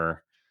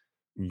customer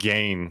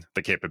gain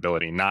the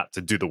capability, not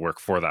to do the work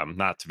for them,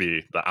 not to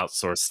be the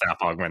outsourced staff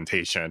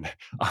augmentation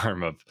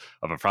arm of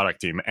a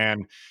product team.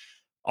 And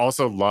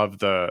also love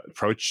the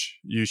approach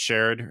you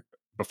shared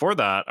before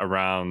that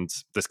around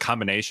this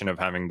combination of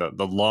having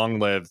the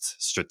long-lived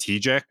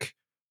strategic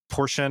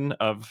portion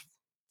of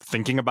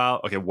thinking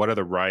about, okay, what are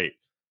the right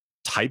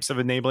types of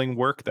enabling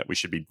work that we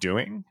should be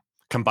doing,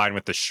 combined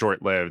with the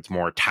short-lived,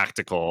 more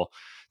tactical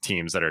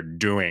teams that are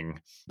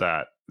doing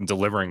that,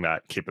 delivering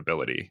that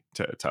capability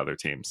to other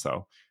teams.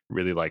 So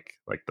really like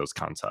those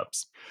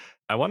concepts.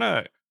 I want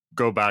to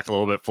go back a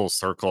little bit full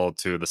circle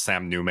to the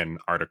Sam Newman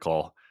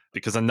article,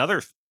 because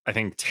another, I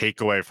think,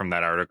 takeaway from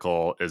that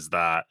article is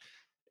that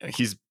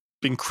he's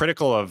been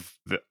critical of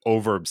the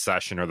over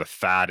obsession, or the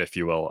fad, if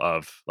you will,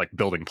 of like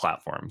building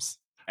platforms.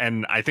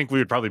 And I think we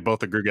would probably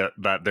both agree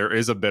that there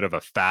is a bit of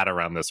a fad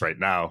around this right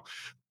now.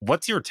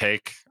 What's your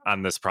take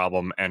on this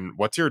problem? And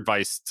what's your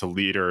advice to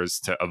leaders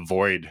to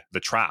avoid the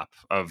trap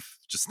of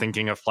just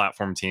thinking of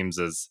platform teams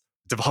as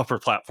developer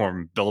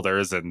platform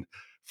builders and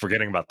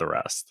forgetting about the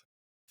rest?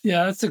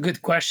 Yeah, that's a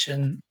good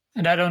question.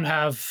 And I don't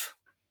have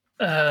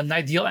an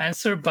ideal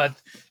answer, but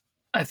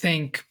I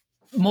think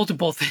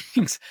multiple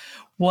things.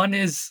 One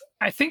is,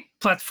 I think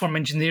platform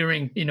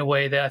engineering, in a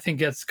way, that I think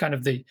that's kind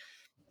of the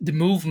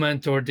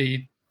movement, or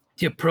the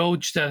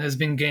approach that has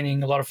been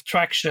gaining a lot of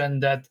traction,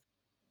 that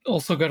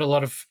also got a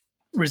lot of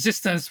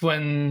resistance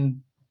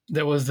when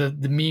there was the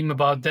meme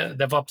about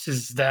DevOps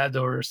is dead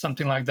or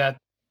something like that.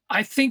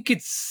 I think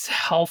it's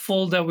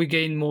helpful that we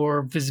gain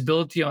more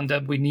visibility on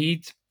that. We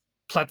need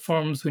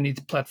platforms, we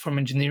need platform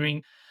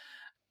engineering.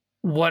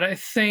 What I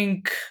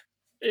think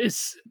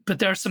is, but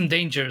there are some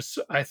dangers,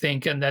 I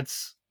think, and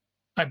that's,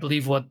 I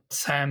believe, what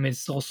Sam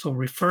is also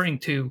referring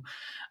to,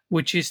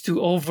 which is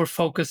to over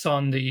focus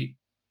on the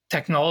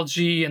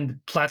technology and the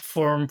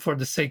platform for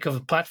the sake of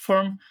the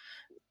platform.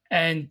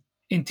 And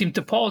in team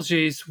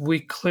topologies, we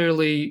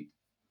clearly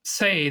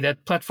say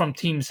that platform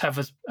teams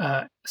have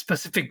a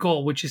specific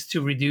goal, which is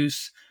to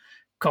reduce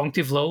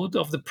cognitive load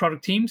of the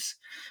product teams,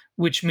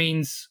 which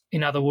means,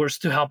 in other words,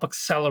 to help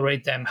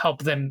accelerate them,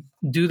 help them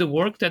do the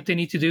work that they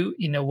need to do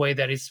in a way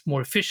that is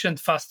more efficient,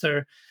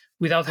 faster,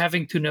 without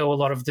having to know a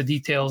lot of the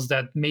details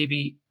that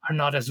maybe are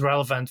not as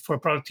relevant for a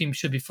product team.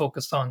 Should be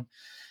focused on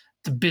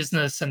the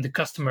business and the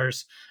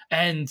customers,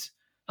 and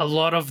a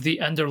lot of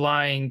the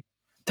underlying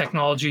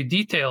technology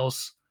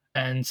details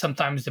and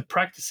sometimes the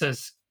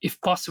practices, if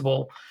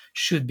possible,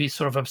 should be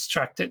sort of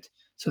abstracted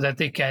so that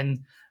they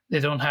don't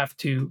have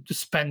to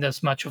spend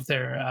as much of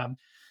their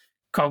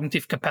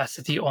cognitive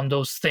capacity on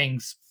those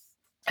things.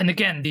 And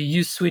again, the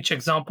use switch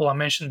example I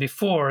mentioned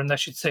before, and I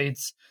should say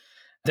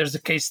there's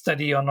a case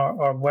study on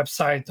our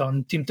website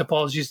on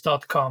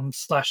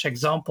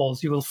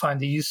teamtopologies.com/examples. You will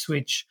find the use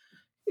switch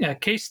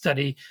case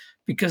study,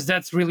 because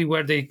that's really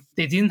where they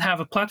didn't have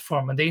a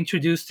platform, and they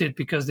introduced it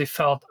because they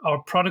felt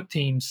our product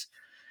teams,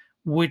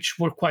 which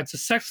were quite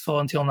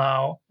successful until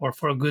now, or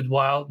for a good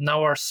while,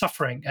 now are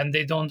suffering, and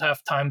they don't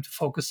have time to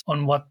focus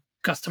on what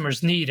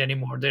customers need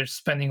anymore. They're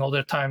spending all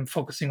their time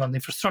focusing on the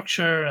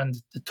infrastructure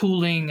and the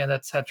tooling and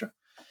etc.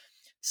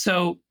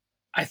 So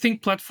I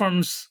think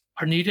platforms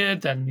are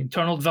needed, and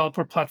internal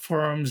developer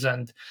platforms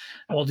and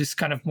all these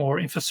kind of more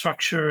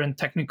infrastructure and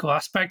technical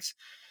aspects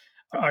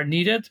are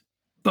needed.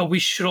 But we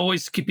should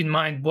always keep in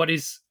mind what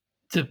is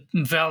the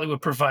value we're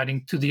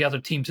providing to the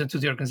other teams and to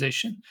the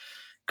organization.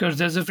 Because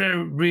there's a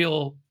very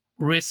real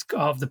risk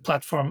of the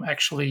platform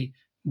actually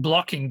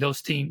blocking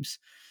those teams.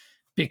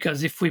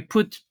 Because if we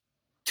put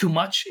too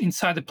much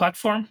inside the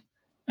platform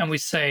and we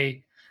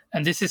say,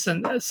 and this is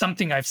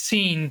something I've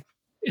seen,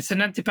 it's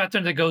an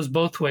anti-pattern that goes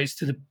both ways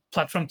to the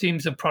platform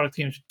teams and product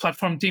teams.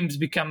 Platform teams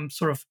become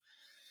sort of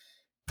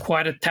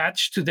quite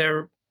attached to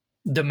their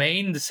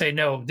domain. They say,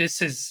 no,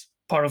 this is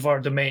part of our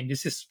domain.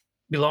 This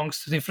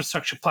belongs to the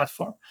infrastructure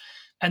platform.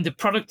 And the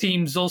product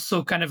teams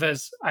also kind of,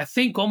 as I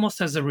think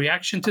almost as a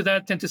reaction to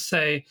that, tend to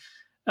say,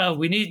 oh,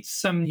 we need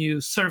some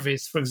new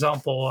service, for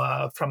example,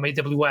 from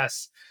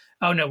AWS.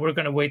 Oh, no, we're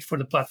going to wait for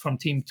the platform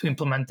team to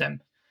implement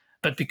them.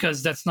 But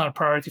because that's not a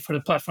priority for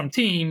the platform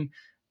team,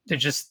 they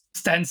just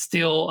stand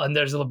still, and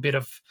there's a little bit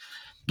of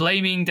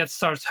blaming that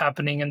starts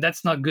happening, and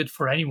that's not good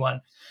for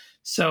anyone.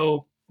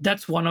 So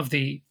that's one of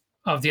the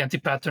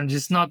anti-patterns,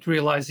 is not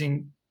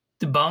realizing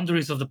the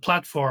boundaries of the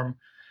platform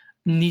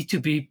need to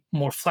be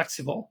more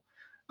flexible.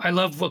 I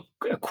love a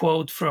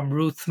quote from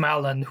Ruth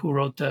Mallon, who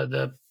wrote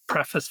the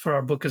preface for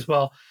our book as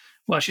well.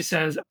 Well, she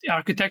says,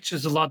 architecture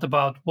is a lot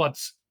about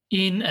what's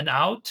in and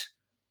out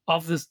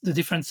of the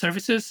different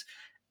services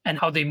and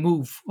how they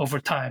move over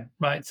time,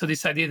 right? So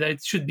this idea that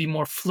it should be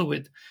more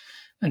fluid.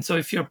 And so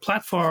if your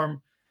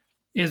platform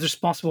is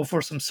responsible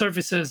for some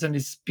services and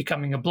is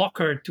becoming a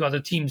blocker to other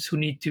teams who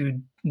need to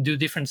do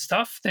different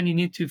stuff, then you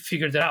need to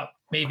figure that out.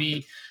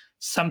 Maybe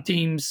some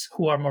teams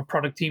who are more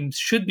product teams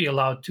should be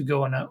allowed to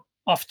go on a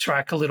off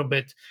track a little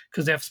bit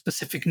because they have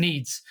specific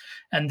needs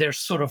and they're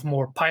sort of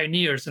more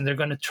pioneers and they're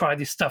going to try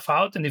this stuff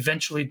out, and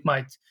eventually it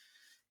might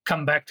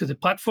come back to the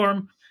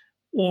platform.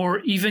 Or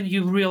even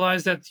you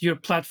realize that your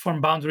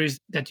platform boundaries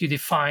that you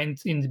defined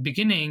in the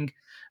beginning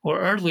or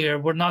earlier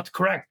were not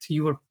correct.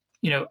 You were,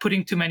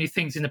 putting too many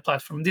things in the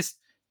platform. This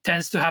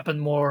tends to happen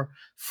more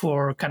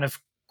for kind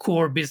of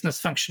core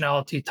business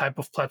functionality type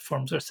of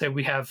platforms, or say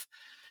we have,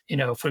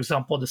 for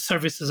example, the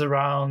services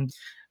around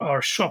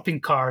our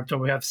shopping cart, or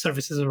we have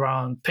services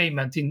around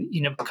payment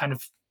in a kind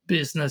of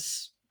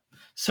business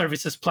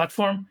services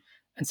platform.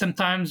 And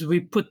sometimes we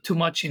put too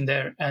much in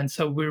there. And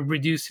so we're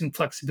reducing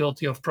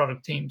flexibility of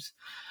product teams.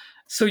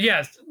 So,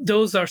 yes,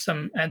 those are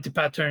some anti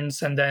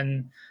patterns. And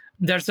then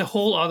there's a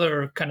whole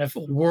other kind of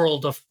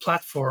world of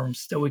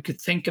platforms that we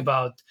could think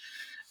about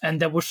and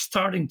that we're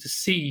starting to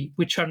see,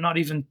 which are not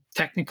even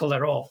technical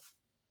at all.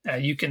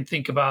 You can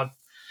think about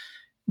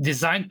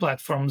design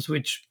platforms,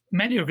 which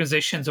many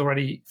organizations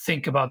already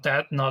think about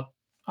that. Not,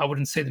 I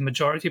wouldn't say the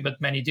majority, but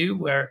many do,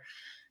 where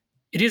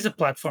it is a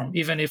platform,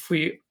 even if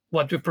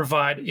what we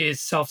provide is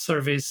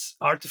self-service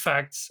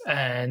artifacts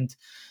and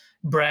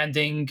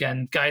branding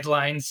and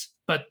guidelines,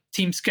 but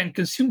teams can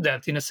consume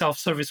that in a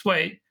self-service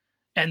way,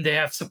 and they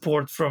have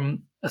support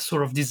from a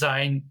sort of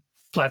design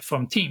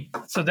platform team.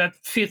 So that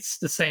fits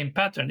the same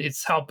pattern.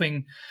 It's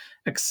helping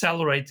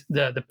accelerate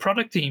the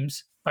product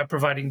teams by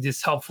providing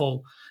these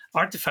helpful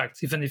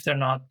artifacts, even if they're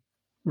not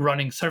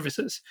running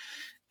services.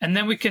 And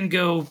then we can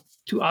go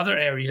to other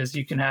areas.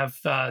 You can have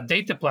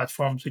data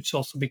platforms, which is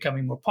also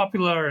becoming more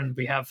popular. And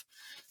we have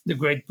the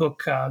great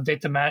book,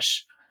 Data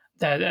Mesh,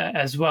 that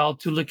as well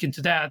to look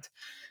into that.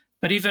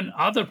 But even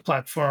other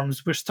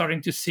platforms, we're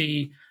starting to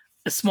see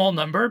a small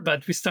number,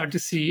 but we start to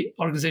see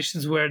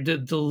organizations where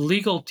the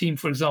legal team,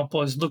 for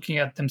example, is looking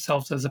at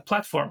themselves as a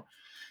platform.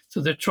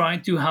 So they're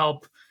trying to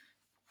help,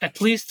 at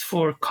least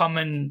for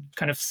common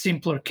kind of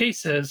simpler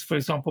cases, for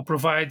example,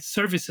 provide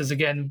services,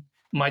 again,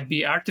 might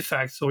be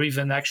artifacts or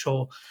even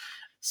actual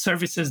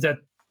services that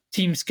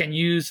teams can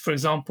use, for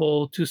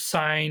example, to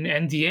sign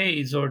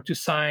NDAs or to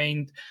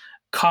sign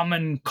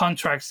common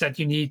contracts that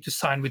you need to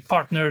sign with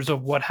partners or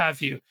what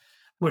have you.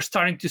 We're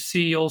starting to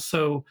see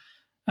also,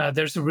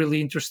 there's a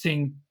really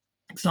interesting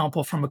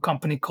example from a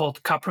company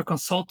called Capra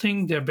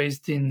Consulting. They're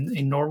based in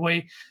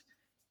Norway.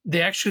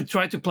 They actually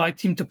try to apply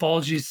team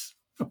topologies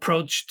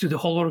approach to the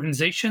whole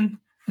organization.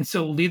 And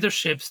so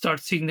leadership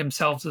starts seeing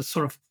themselves as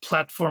sort of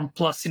platform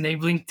plus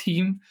enabling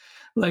team,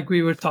 like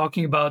we were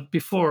talking about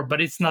before.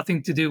 But it's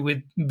nothing to do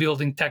with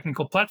building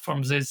technical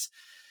platforms. Is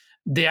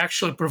they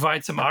actually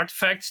provide some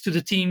artifacts to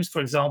the teams,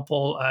 for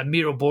example,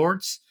 Miro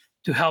boards,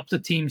 to help the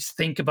teams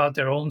think about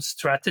their own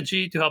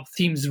strategy, to help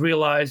teams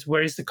realize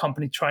where is the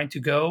company trying to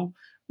go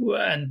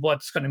and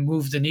what's going to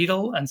move the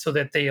needle, and so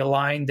that they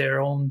align their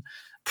own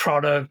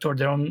product or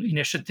their own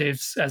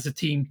initiatives as a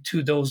team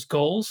to those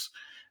goals.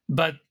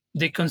 But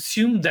they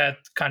consume that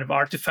kind of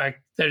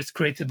artifact that is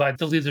created by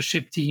the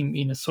leadership team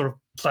in a sort of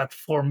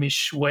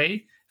platformish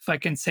way, if I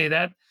can say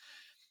that.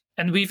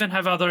 And we even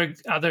have other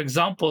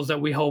examples that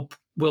we hope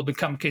will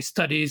become case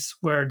studies,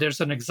 where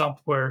there's an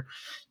example where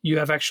you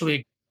have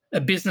actually a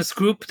business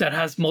group that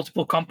has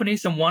multiple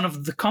companies, and one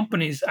of the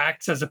companies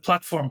acts as a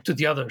platform to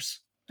the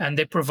others. And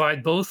they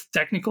provide both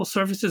technical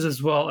services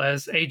as well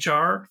as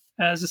HR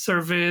as a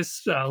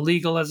service,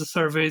 legal as a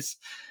service.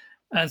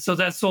 And so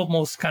that's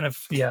almost kind of,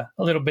 a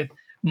little bit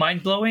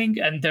mind blowing.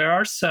 And there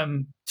are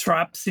some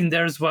traps in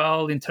there as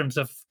well, in terms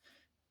of,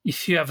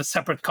 if you have a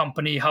separate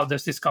company, how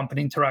does this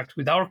company interact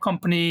with our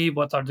company?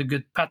 What are the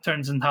good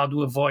patterns, and how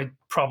to avoid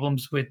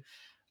problems with,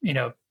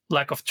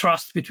 lack of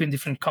trust between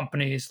different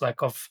companies,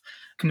 lack of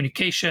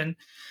communication.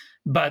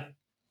 But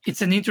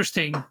it's an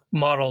interesting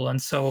model. And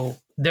so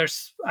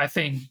there's, I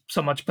think,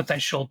 so much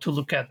potential to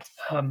look at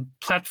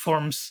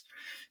platforms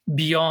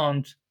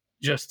beyond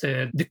just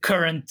the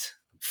current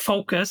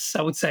focus,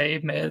 I would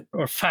say,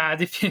 or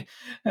fad, if you,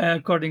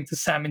 according to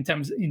Sam, in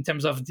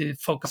terms of the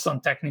focus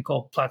on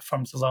technical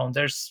platforms alone.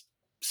 There's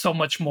so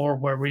much more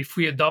where if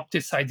we adopt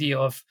this idea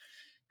of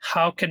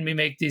how can we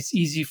make this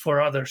easy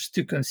for others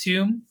to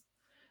consume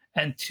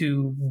and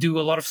to do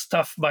a lot of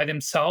stuff by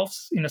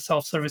themselves in a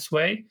self-service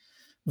way,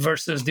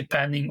 versus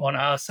depending on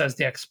us as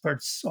the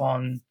experts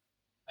on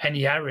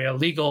any area,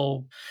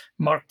 legal,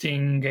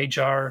 marketing,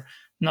 HR,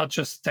 not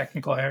just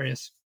technical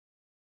areas.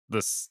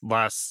 This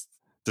last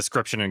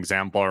description and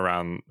example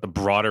around the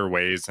broader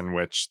ways in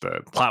which the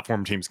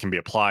platform teams can be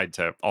applied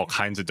to all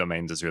kinds of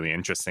domains is really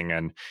interesting.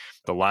 And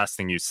the last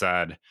thing you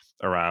said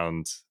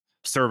around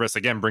service,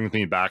 again, brings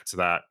me back to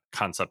that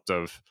concept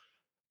of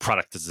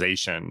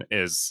productization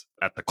is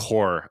at the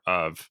core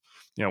of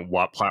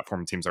what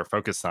platform teams are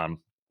focused on.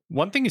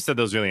 One thing you said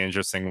that was really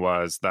interesting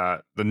was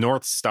that the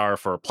North Star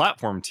for a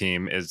platform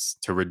team is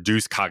to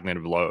reduce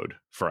cognitive load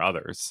for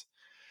others.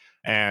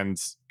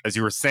 And as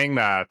you were saying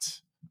that,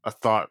 a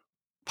thought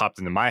popped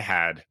into my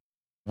head.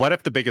 What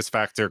if the biggest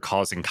factor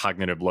causing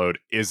cognitive load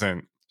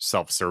isn't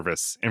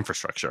self-service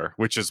infrastructure,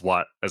 which is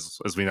what, as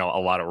we know, a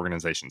lot of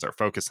organizations are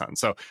focused on?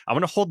 So I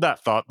want to hold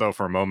that thought, though,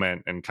 for a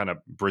moment and kind of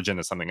bridge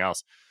into something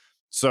else.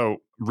 So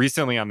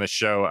recently on this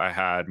show, I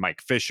had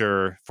Mike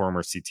Fisher,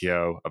 former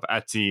CTO of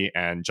Etsy,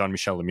 and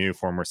Jean-Michel Lemieux,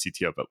 former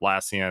CTO of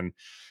Atlassian.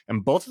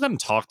 And both of them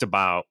talked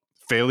about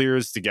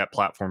failures to get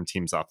platform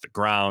teams off the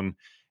ground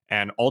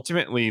and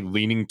ultimately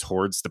leaning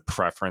towards the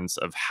preference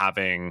of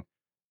having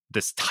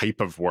this type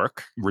of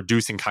work,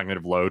 reducing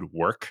cognitive load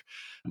work,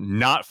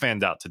 not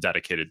fanned out to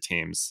dedicated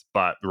teams,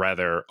 but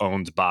rather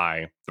owned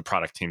by the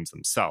product teams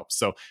themselves.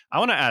 So I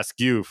want to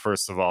ask you,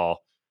 first of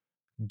all,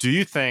 do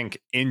you think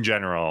in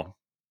general,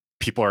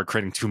 people are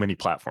creating too many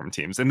platform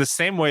teams in the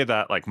same way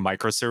that like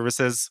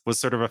microservices was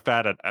sort of a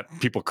fad.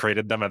 People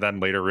created them and then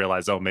later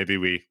realized, oh, maybe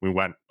we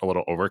went a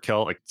little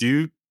overkill. Like, do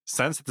you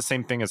sense that the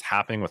same thing is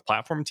happening with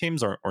platform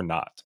teams or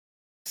not?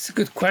 It's a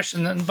good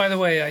question. And by the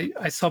way,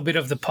 I saw a bit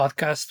of the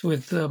podcast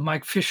with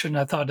Mike Fisher, and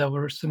I thought there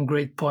were some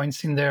great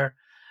points in there.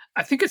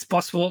 I think it's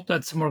possible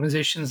that some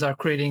organizations are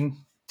creating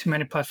too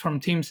many platform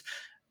teams.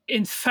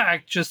 In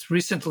fact, just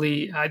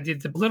recently, I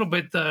did a little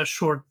bit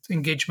short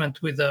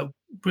engagement with a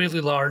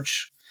really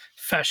large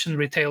fashion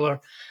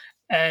retailer,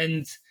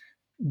 and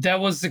that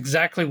was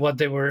exactly what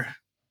they were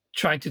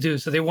trying to do.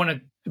 So they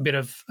wanted a bit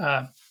of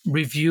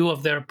review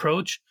of their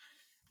approach,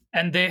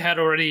 and they had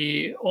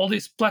already all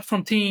these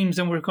platform teams,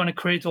 and we're going to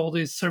create all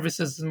these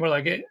services. And we're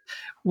like, hey,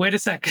 wait a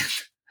second.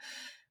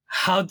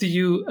 How do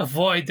you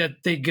avoid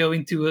that they go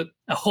into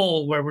a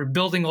hole where we're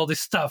building all this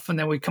stuff and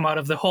then we come out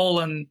of the hole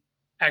and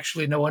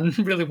actually no one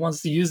really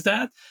wants to use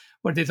that,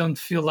 or they don't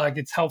feel like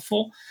it's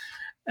helpful?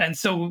 And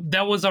so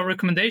that was our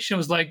recommendation,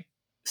 was like,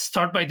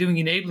 start by doing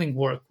enabling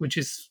work, which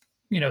is,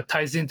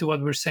 ties into what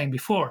we were saying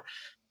before.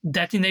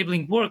 That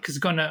enabling work is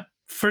going to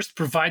first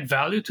provide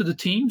value to the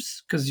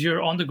teams because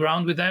you're on the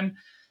ground with them.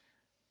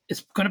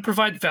 It's going to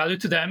provide value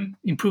to them,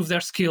 improve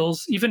their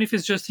skills, even if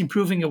it's just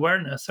improving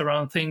awareness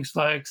around things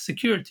like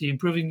security,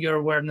 improving your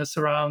awareness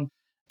around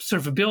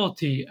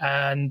observability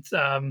and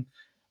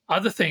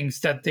other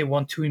things that they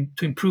want to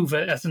improve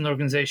as an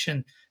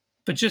organization.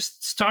 But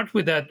just start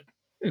with that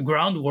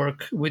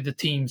groundwork with the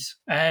teams.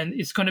 And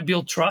it's going to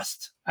build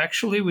trust,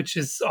 actually, which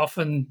is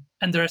often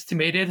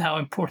underestimated how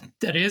important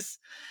that is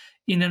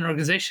in an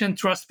organization.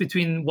 Trust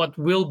between what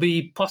will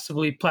be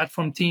possibly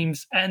platform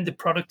teams and the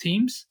product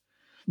teams.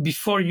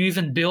 Before you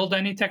even build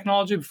any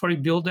technology, before you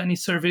build any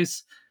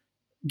service,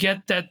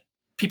 get that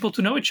people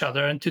to know each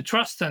other and to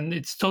trust. And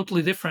it's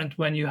totally different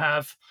when you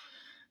have,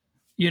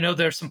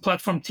 there's some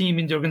platform team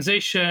in the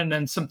organization,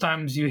 and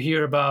sometimes you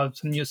hear about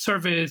some new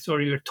service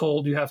or you're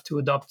told you have to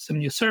adopt some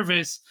new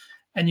service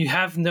and you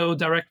have no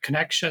direct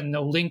connection,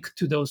 no link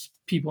to those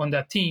people on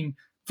that team,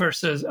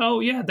 versus, oh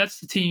yeah, that's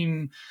the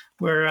team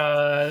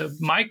where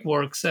Mike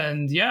works.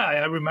 And yeah,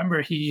 I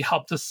remember he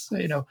helped us,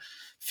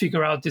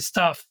 figure out this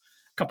stuff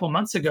a couple of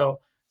months ago.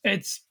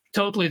 It's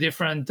totally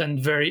different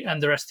and very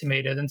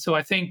underestimated. And so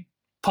I think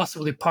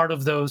possibly part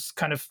of those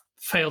kind of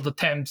failed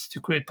attempts to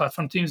create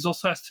platform teams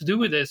also has to do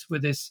with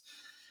this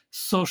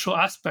social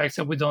aspects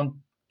that we don't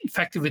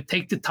effectively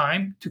take the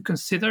time to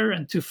consider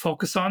and to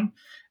focus on.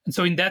 And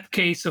so in that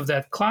case of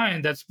that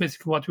client, that's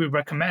basically what we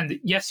recommend.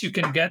 Yes, you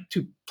can get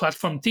to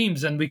platform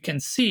teams and we can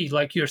see,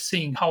 like you're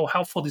seeing, how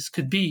helpful this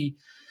could be.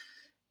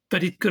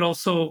 But it could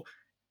also,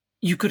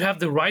 you could have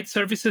the right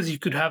services, you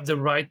could have the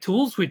right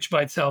tools, which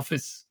by itself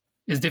is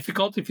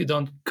difficult if you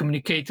don't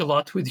communicate a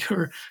lot with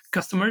your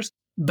customers.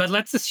 But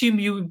let's assume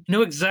you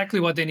know exactly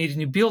what they need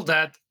and you build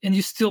that, and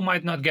you still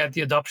might not get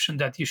the adoption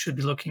that you should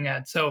be looking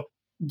at. So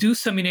do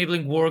some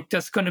enabling work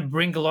that's going to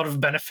bring a lot of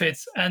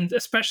benefits, and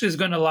especially is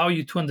going to allow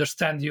you to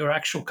understand your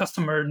actual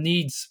customer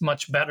needs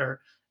much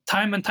better.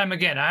 Time and time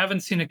again, I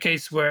haven't seen a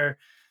case where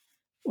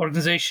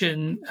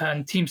organization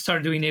and teams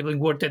started doing enabling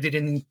work that they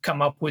didn't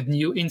come up with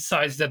new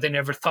insights that they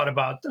never thought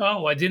about.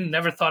 Oh, I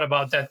never thought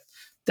about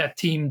that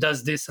team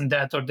does this and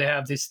that, or they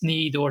have this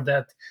need, or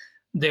that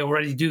they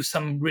already do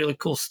some really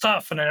cool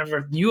stuff and I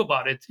never knew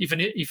about it, even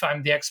if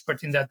I'm the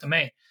expert in that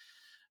domain.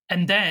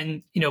 And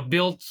then,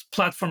 build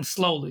platforms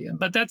slowly.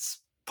 But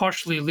that's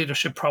partially a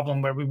leadership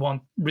problem where we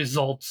want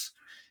results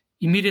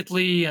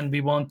immediately and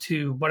we want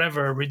to,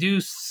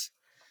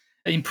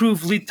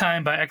 improve lead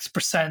time by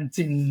X%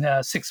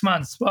 in 6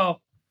 months.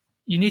 Well,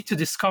 you need to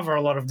discover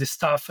a lot of this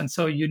stuff. And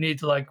so you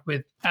need, like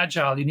with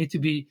Agile, you need to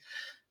be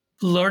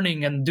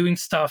learning and doing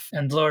stuff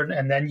and learn.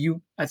 And then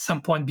you, at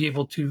some point, be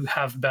able to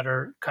have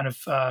better kind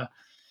of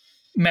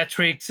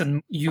metrics,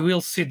 and you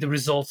will see the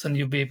results and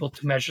you'll be able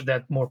to measure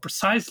that more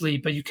precisely,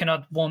 but you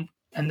cannot want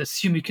and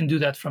assume you can do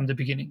that from the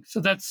beginning. So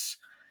that's,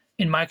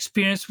 in my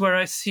experience, where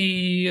I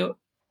see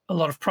a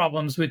lot of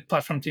problems with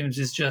platform teams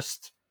is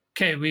just,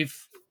 okay, we've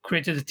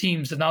created the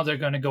teams and now they're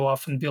going to go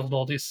off and build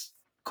all this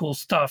cool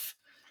stuff.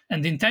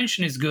 And the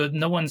intention is good.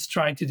 No one's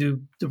trying to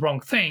do the wrong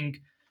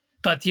thing,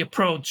 but the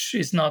approach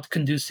is not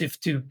conducive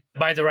to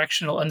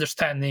bidirectional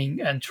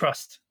understanding and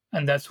trust.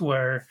 And that's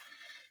where,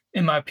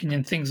 in my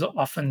opinion, things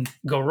often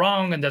go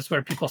wrong. And that's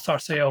where people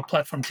start saying, oh,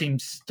 platform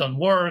teams don't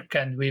work.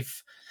 And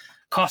we've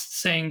cost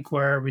sink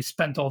where we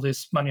spent all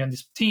this money on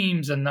these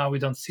teams and now we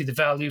don't see the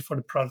value for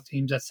the product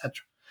teams, etc.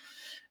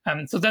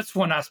 So that's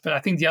one aspect. I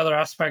think the other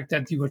aspect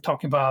that you were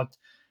talking about,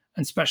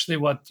 and especially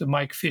what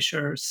Mike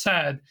Fisher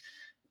said,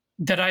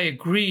 that I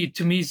agree,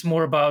 to me is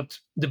more about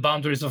the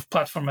boundaries of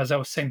platform, as I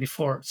was saying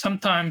before.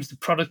 Sometimes the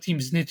product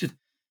teams need to,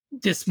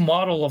 this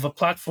model of a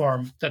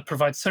platform that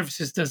provides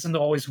services doesn't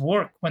always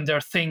work when there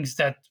are things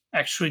that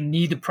actually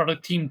need the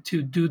product team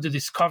to do the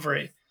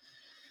discovery.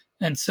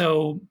 And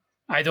so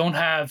I don't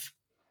have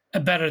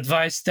a better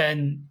advice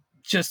than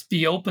just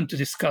be open to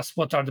discuss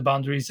what are the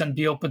boundaries and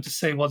be open to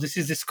say, well, this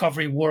is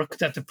discovery work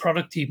that the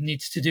product team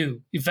needs to do.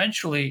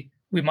 Eventually,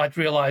 we might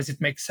realize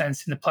it makes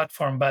sense in the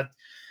platform, but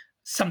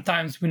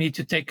sometimes we need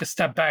to take a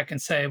step back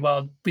and say,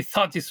 well, we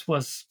thought this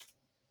was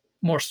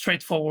more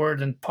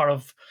straightforward and part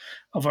of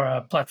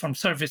our platform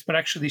service, but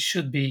actually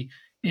should be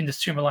in the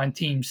Streamline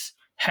team's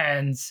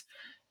hands.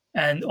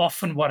 And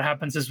often what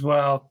happens as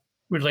well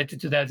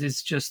related to that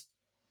is just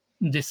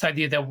this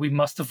idea that we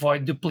must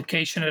avoid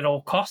duplication at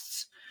all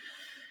costs.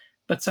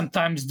 But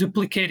sometimes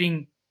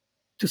duplicating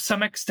to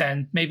some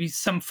extent, maybe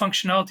some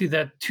functionality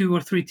that 2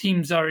 or 3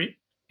 teams are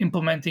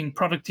implementing,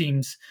 product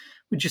teams,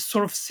 which is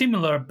sort of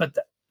similar, but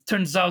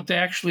turns out they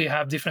actually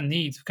have different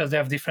needs because they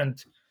have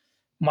different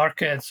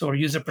markets or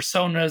user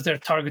personas they're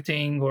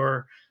targeting.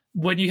 Or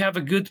when you have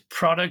a good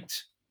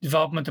product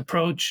development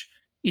approach,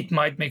 it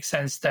might make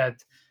sense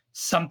that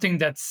something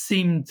that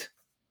seemed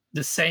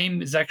the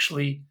same is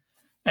actually,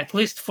 at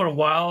least for a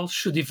while,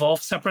 should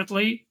evolve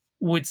separately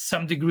with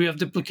some degree of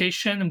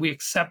duplication. And we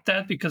accept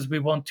that because we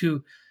want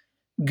to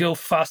go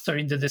faster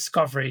in the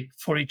discovery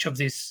for each of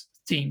these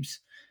teams.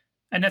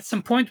 And at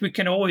some point, we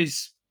can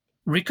always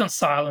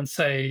reconcile and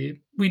say,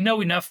 we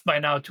know enough by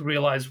now to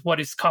realize what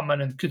is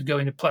common and could go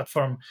in the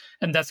platform.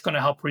 And that's going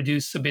to help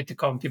reduce a bit the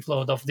cognitive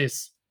load of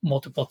these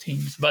multiple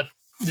teams. But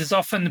there's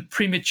often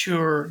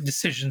premature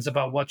decisions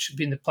about what should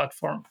be in the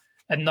platform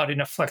and not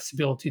enough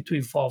flexibility to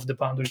evolve the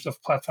boundaries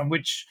of platform,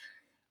 which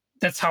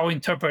that's how I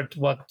interpret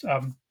what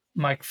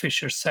Mike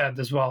Fisher said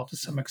as well, to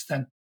some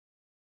extent.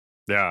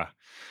 Yeah.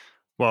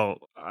 Well,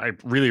 I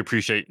really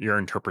appreciate your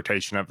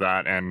interpretation of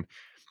that. And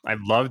I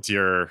loved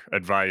your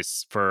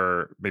advice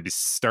for maybe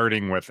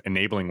starting with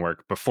enabling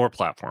work before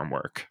platform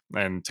work.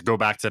 And to go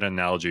back to the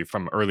analogy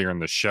from earlier in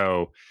the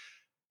show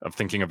of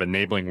thinking of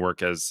enabling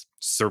work as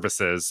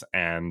services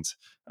and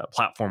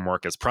platform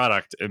work as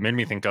product, it made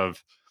me think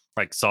of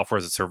like software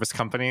as a service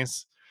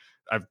companies.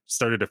 I've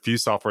started a few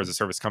software as a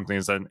service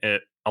companies, and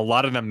a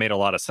lot of them made a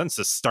lot of sense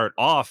to start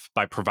off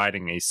by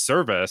providing a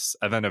service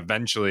and then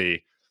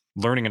eventually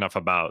learning enough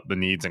about the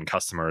needs and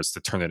customers to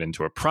turn it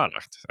into a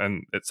product.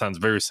 And it sounds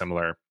very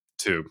similar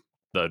to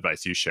the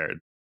advice you shared.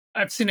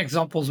 I've seen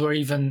examples where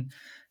even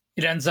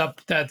it ends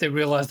up that they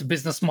realize the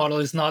business model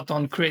is not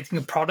on creating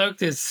a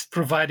product, is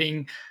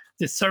providing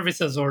these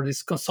services or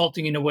this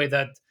consulting in a way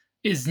that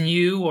is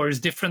new or is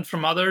different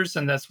from others.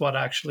 And that's what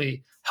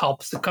actually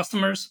helps the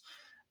customers.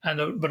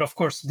 And but of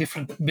course,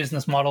 different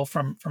business model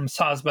from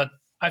SaaS. But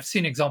I've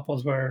seen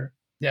examples where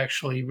they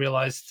actually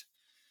realized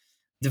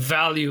the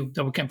value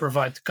that we can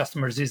provide to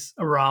customers is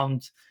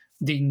around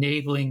the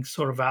enabling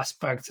sort of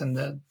aspects and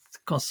the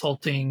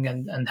consulting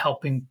and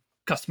helping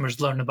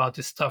customers learn about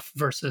this stuff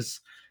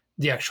versus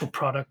the actual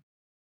product.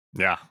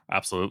 Yeah,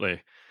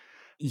 absolutely.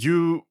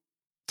 You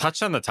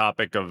touched on the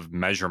topic of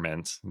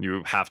measurement.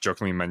 You half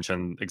jokingly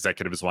mentioned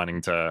executives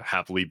wanting to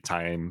have lead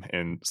time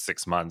in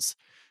 6 months.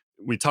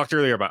 We talked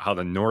earlier about how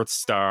the North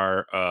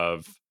Star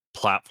of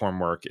platform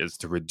work is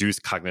to reduce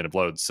cognitive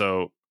load.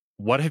 So,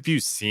 what have you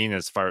seen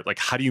as far like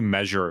how do you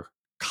measure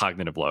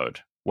cognitive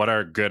load? What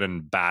are good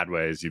and bad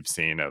ways you've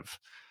seen of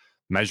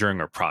measuring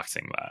or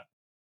proxying that?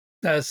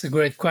 That's a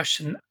great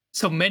question.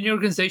 So many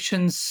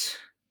organizations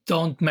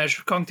don't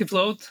measure cognitive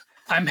load.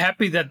 I'm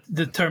happy that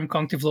the term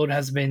cognitive load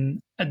has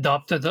been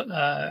adopted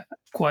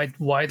quite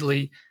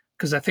widely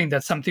because I think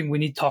that's something we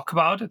need to talk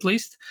about at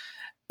least.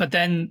 But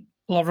then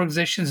a lot of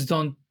organizations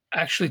don't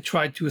actually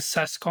try to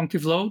assess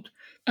cognitive load.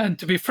 And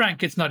to be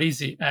frank, it's not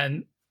easy.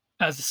 And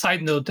as a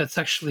side note, that's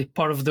actually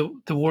part of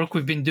the work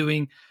we've been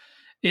doing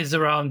is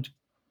around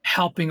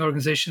helping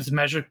organizations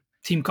measure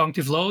team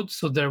cognitive load.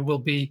 So there will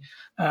be,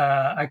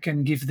 I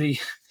can give the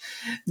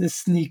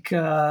sneak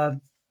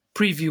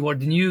preview or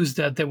the news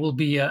that there will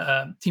be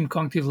a team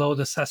cognitive load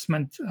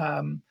assessment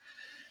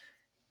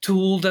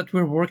tool that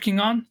we're working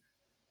on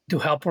to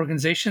help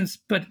organizations.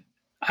 But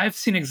I've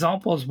seen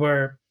examples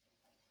where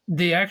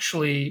they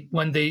actually,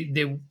 when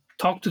they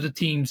talk to the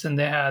teams and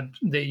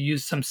they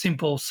use some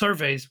simple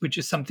surveys, which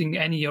is something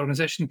any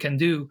organization can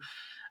do,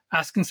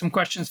 asking some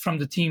questions from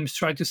the teams,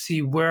 try to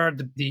see where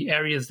the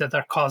areas that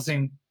are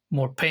causing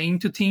more pain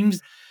to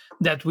teams,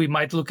 that we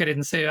might look at it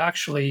and say,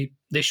 actually,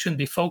 they shouldn't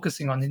be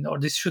focusing on it, or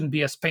this shouldn't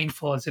be as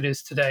painful as it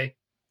is today.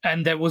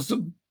 And there was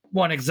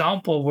one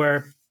example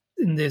where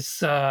in this,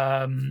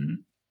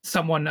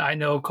 someone I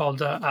know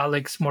called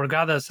Alex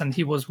Morgadas, and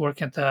he was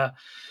working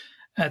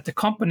at the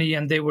company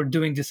and they were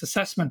doing this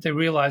assessment. They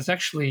realized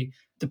actually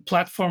the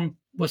platform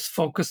was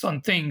focused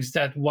on things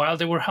that, while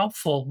they were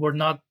helpful, were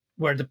not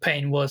where the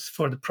pain was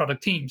for the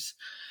product teams.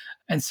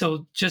 And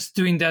so just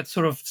doing that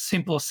sort of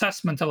simple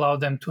assessment allowed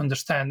them to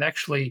understand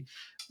actually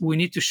we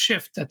need to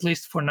shift, at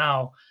least for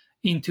now,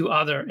 into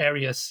other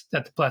areas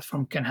that the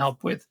platform can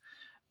help with.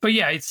 But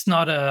yeah, it's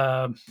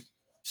not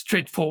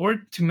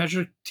straightforward to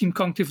measure team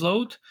cognitive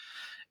load.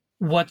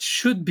 What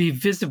should be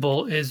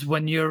visible is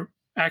when you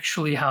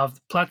actually have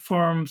the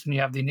platforms and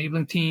you have the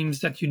enabling teams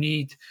that you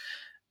need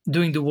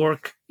doing the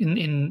work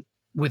in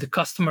with the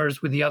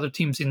customers, with the other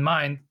teams in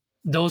mind.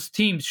 Those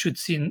teams should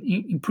see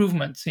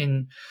improvements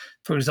in,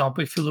 for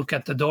example, if you look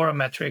at the DORA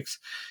metrics,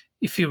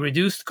 if you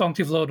reduce the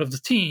cognitive load of the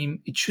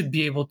team, it should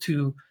be able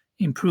to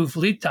improve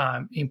lead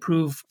time,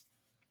 improve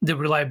the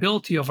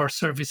reliability of our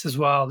service as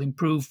well,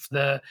 improve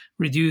the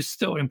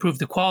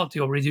quality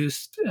or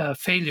reduced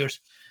failures,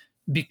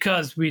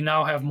 because we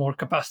now have more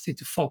capacity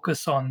to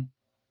focus on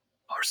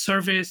our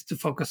service, to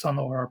focus on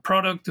our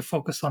product, to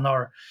focus on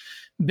our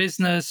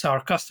business,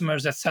 our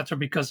customers, etc.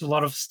 Because a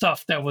lot of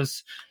stuff that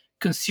was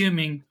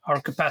consuming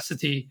our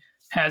capacity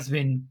has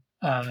been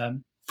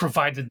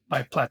provided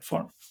by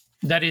platform.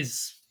 That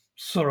is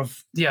sort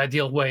of the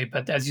ideal way.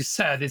 But as you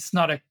said, it's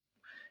not a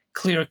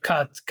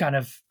clear-cut kind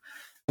of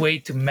way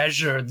to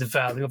measure the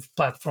value of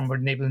platform or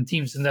enabling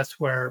teams. And that's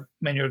where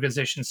many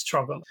organizations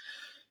struggle.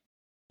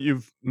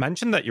 You've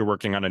mentioned that you're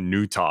working on a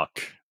new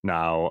talk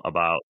now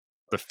about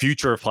the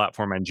future of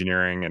platform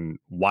engineering and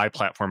why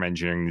platform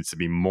engineering needs to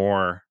be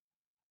more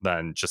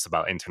than just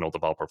about internal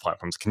developer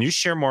platforms. Can you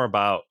share more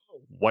about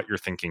what your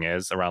thinking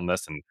is around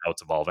this and how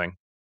it's evolving?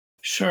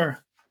 Sure.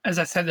 As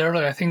I said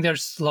earlier, I think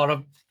there's a lot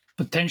of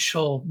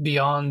potential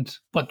beyond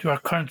what our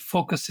current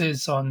focus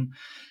is on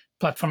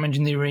platform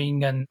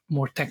engineering and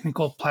more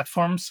technical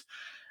platforms.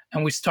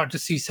 And we start to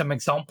see some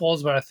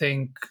examples where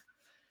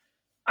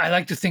I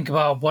like to think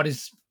about what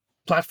is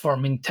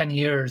platform in 10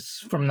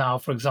 years from now.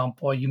 For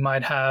example, you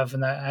might have,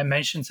 and I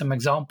mentioned some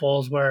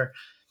examples where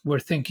we're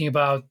thinking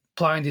about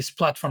applying this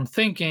platform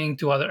thinking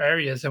to other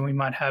areas, and we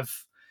might have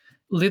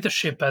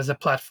leadership as a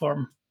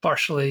platform.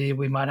 Partially,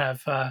 we might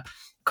have a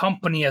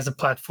company as a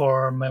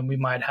platform, and we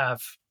might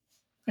have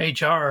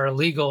HR or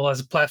legal as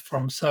a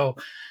platform. So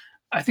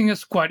I think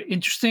that's quite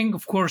interesting.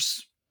 Of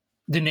course,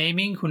 the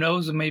naming, who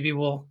knows, maybe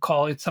we'll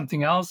call it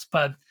something else,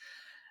 but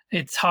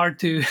it's hard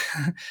to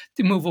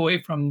to move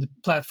away from the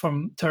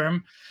platform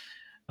term.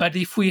 But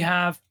if we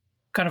have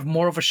kind of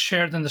more of a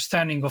shared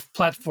understanding of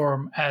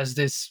platform as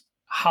this,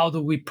 how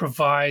do we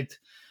provide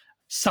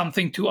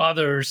something to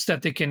others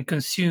that they can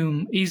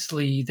consume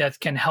easily, that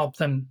can help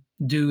them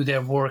do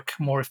their work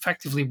more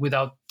effectively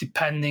without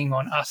depending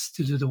on us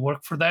to do the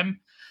work for them,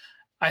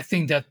 I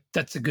think that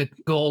that's a good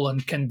goal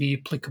and can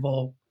be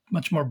applicable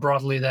much more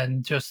broadly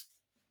than just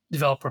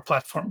developer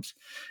platforms.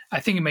 I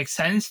think it makes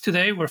sense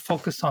today. We're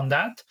focused on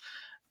that.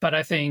 But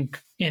I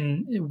think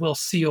we'll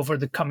see over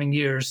the coming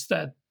years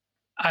that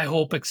I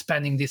hope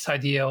expanding this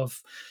idea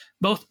of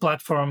both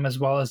platform as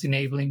well as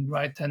enabling,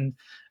 right? And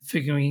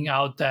figuring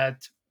out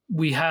that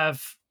we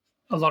have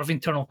a lot of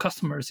internal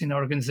customers in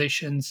our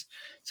organizations.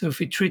 So if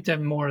we treat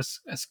them more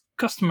as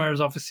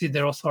customers, obviously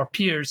they're also our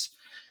peers.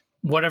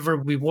 Whatever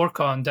we work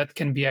on, that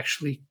can be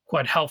actually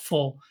quite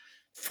helpful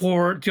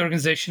for the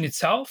organization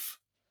itself,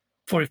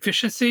 for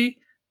efficiency,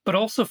 but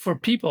also for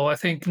people. I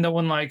think no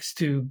one likes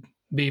to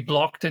be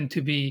blocked and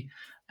to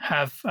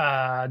have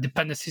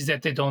dependencies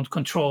that they don't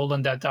control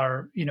and that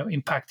are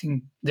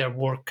impacting their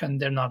work, and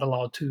they're not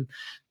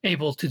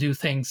able to do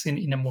things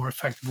in a more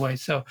effective way.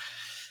 So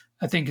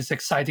I think it's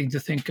exciting to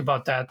think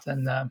about that,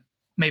 and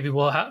maybe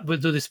we'll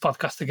do this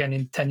podcast again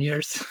in 10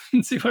 years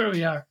and see where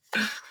we are.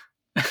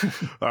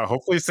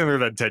 Hopefully sooner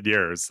than 10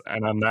 years.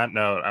 And on that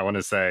note, I want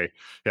to say,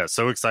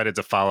 so excited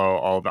to follow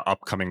all the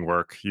upcoming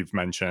work you've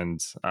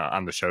mentioned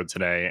on the show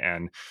today.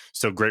 And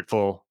so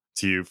grateful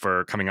to you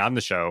for coming on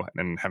the show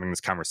and having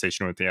this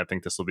conversation with me. I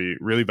think this will be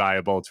really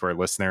valuable to our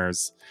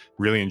listeners.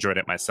 Really enjoyed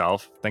it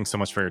myself. Thanks so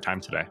much for your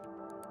time today.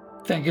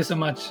 Thank you so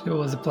much. It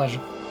was a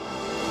pleasure.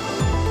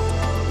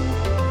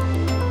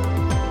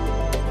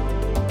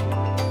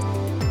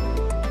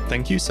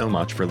 Thank you so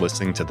much for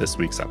listening to this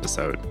week's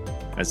episode.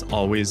 As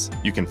always,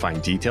 you can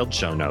find detailed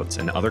show notes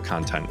and other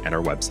content at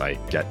our website,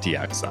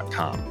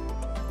 getdx.com.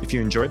 If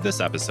you enjoyed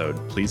this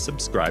episode, please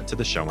subscribe to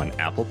the show on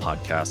Apple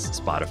Podcasts,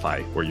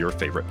 Spotify, or your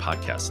favorite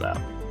podcast app.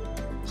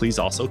 Please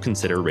also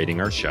consider rating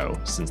our show,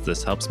 since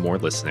this helps more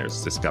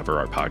listeners discover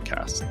our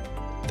podcast.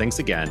 Thanks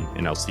again,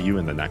 and I'll see you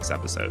in the next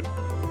episode.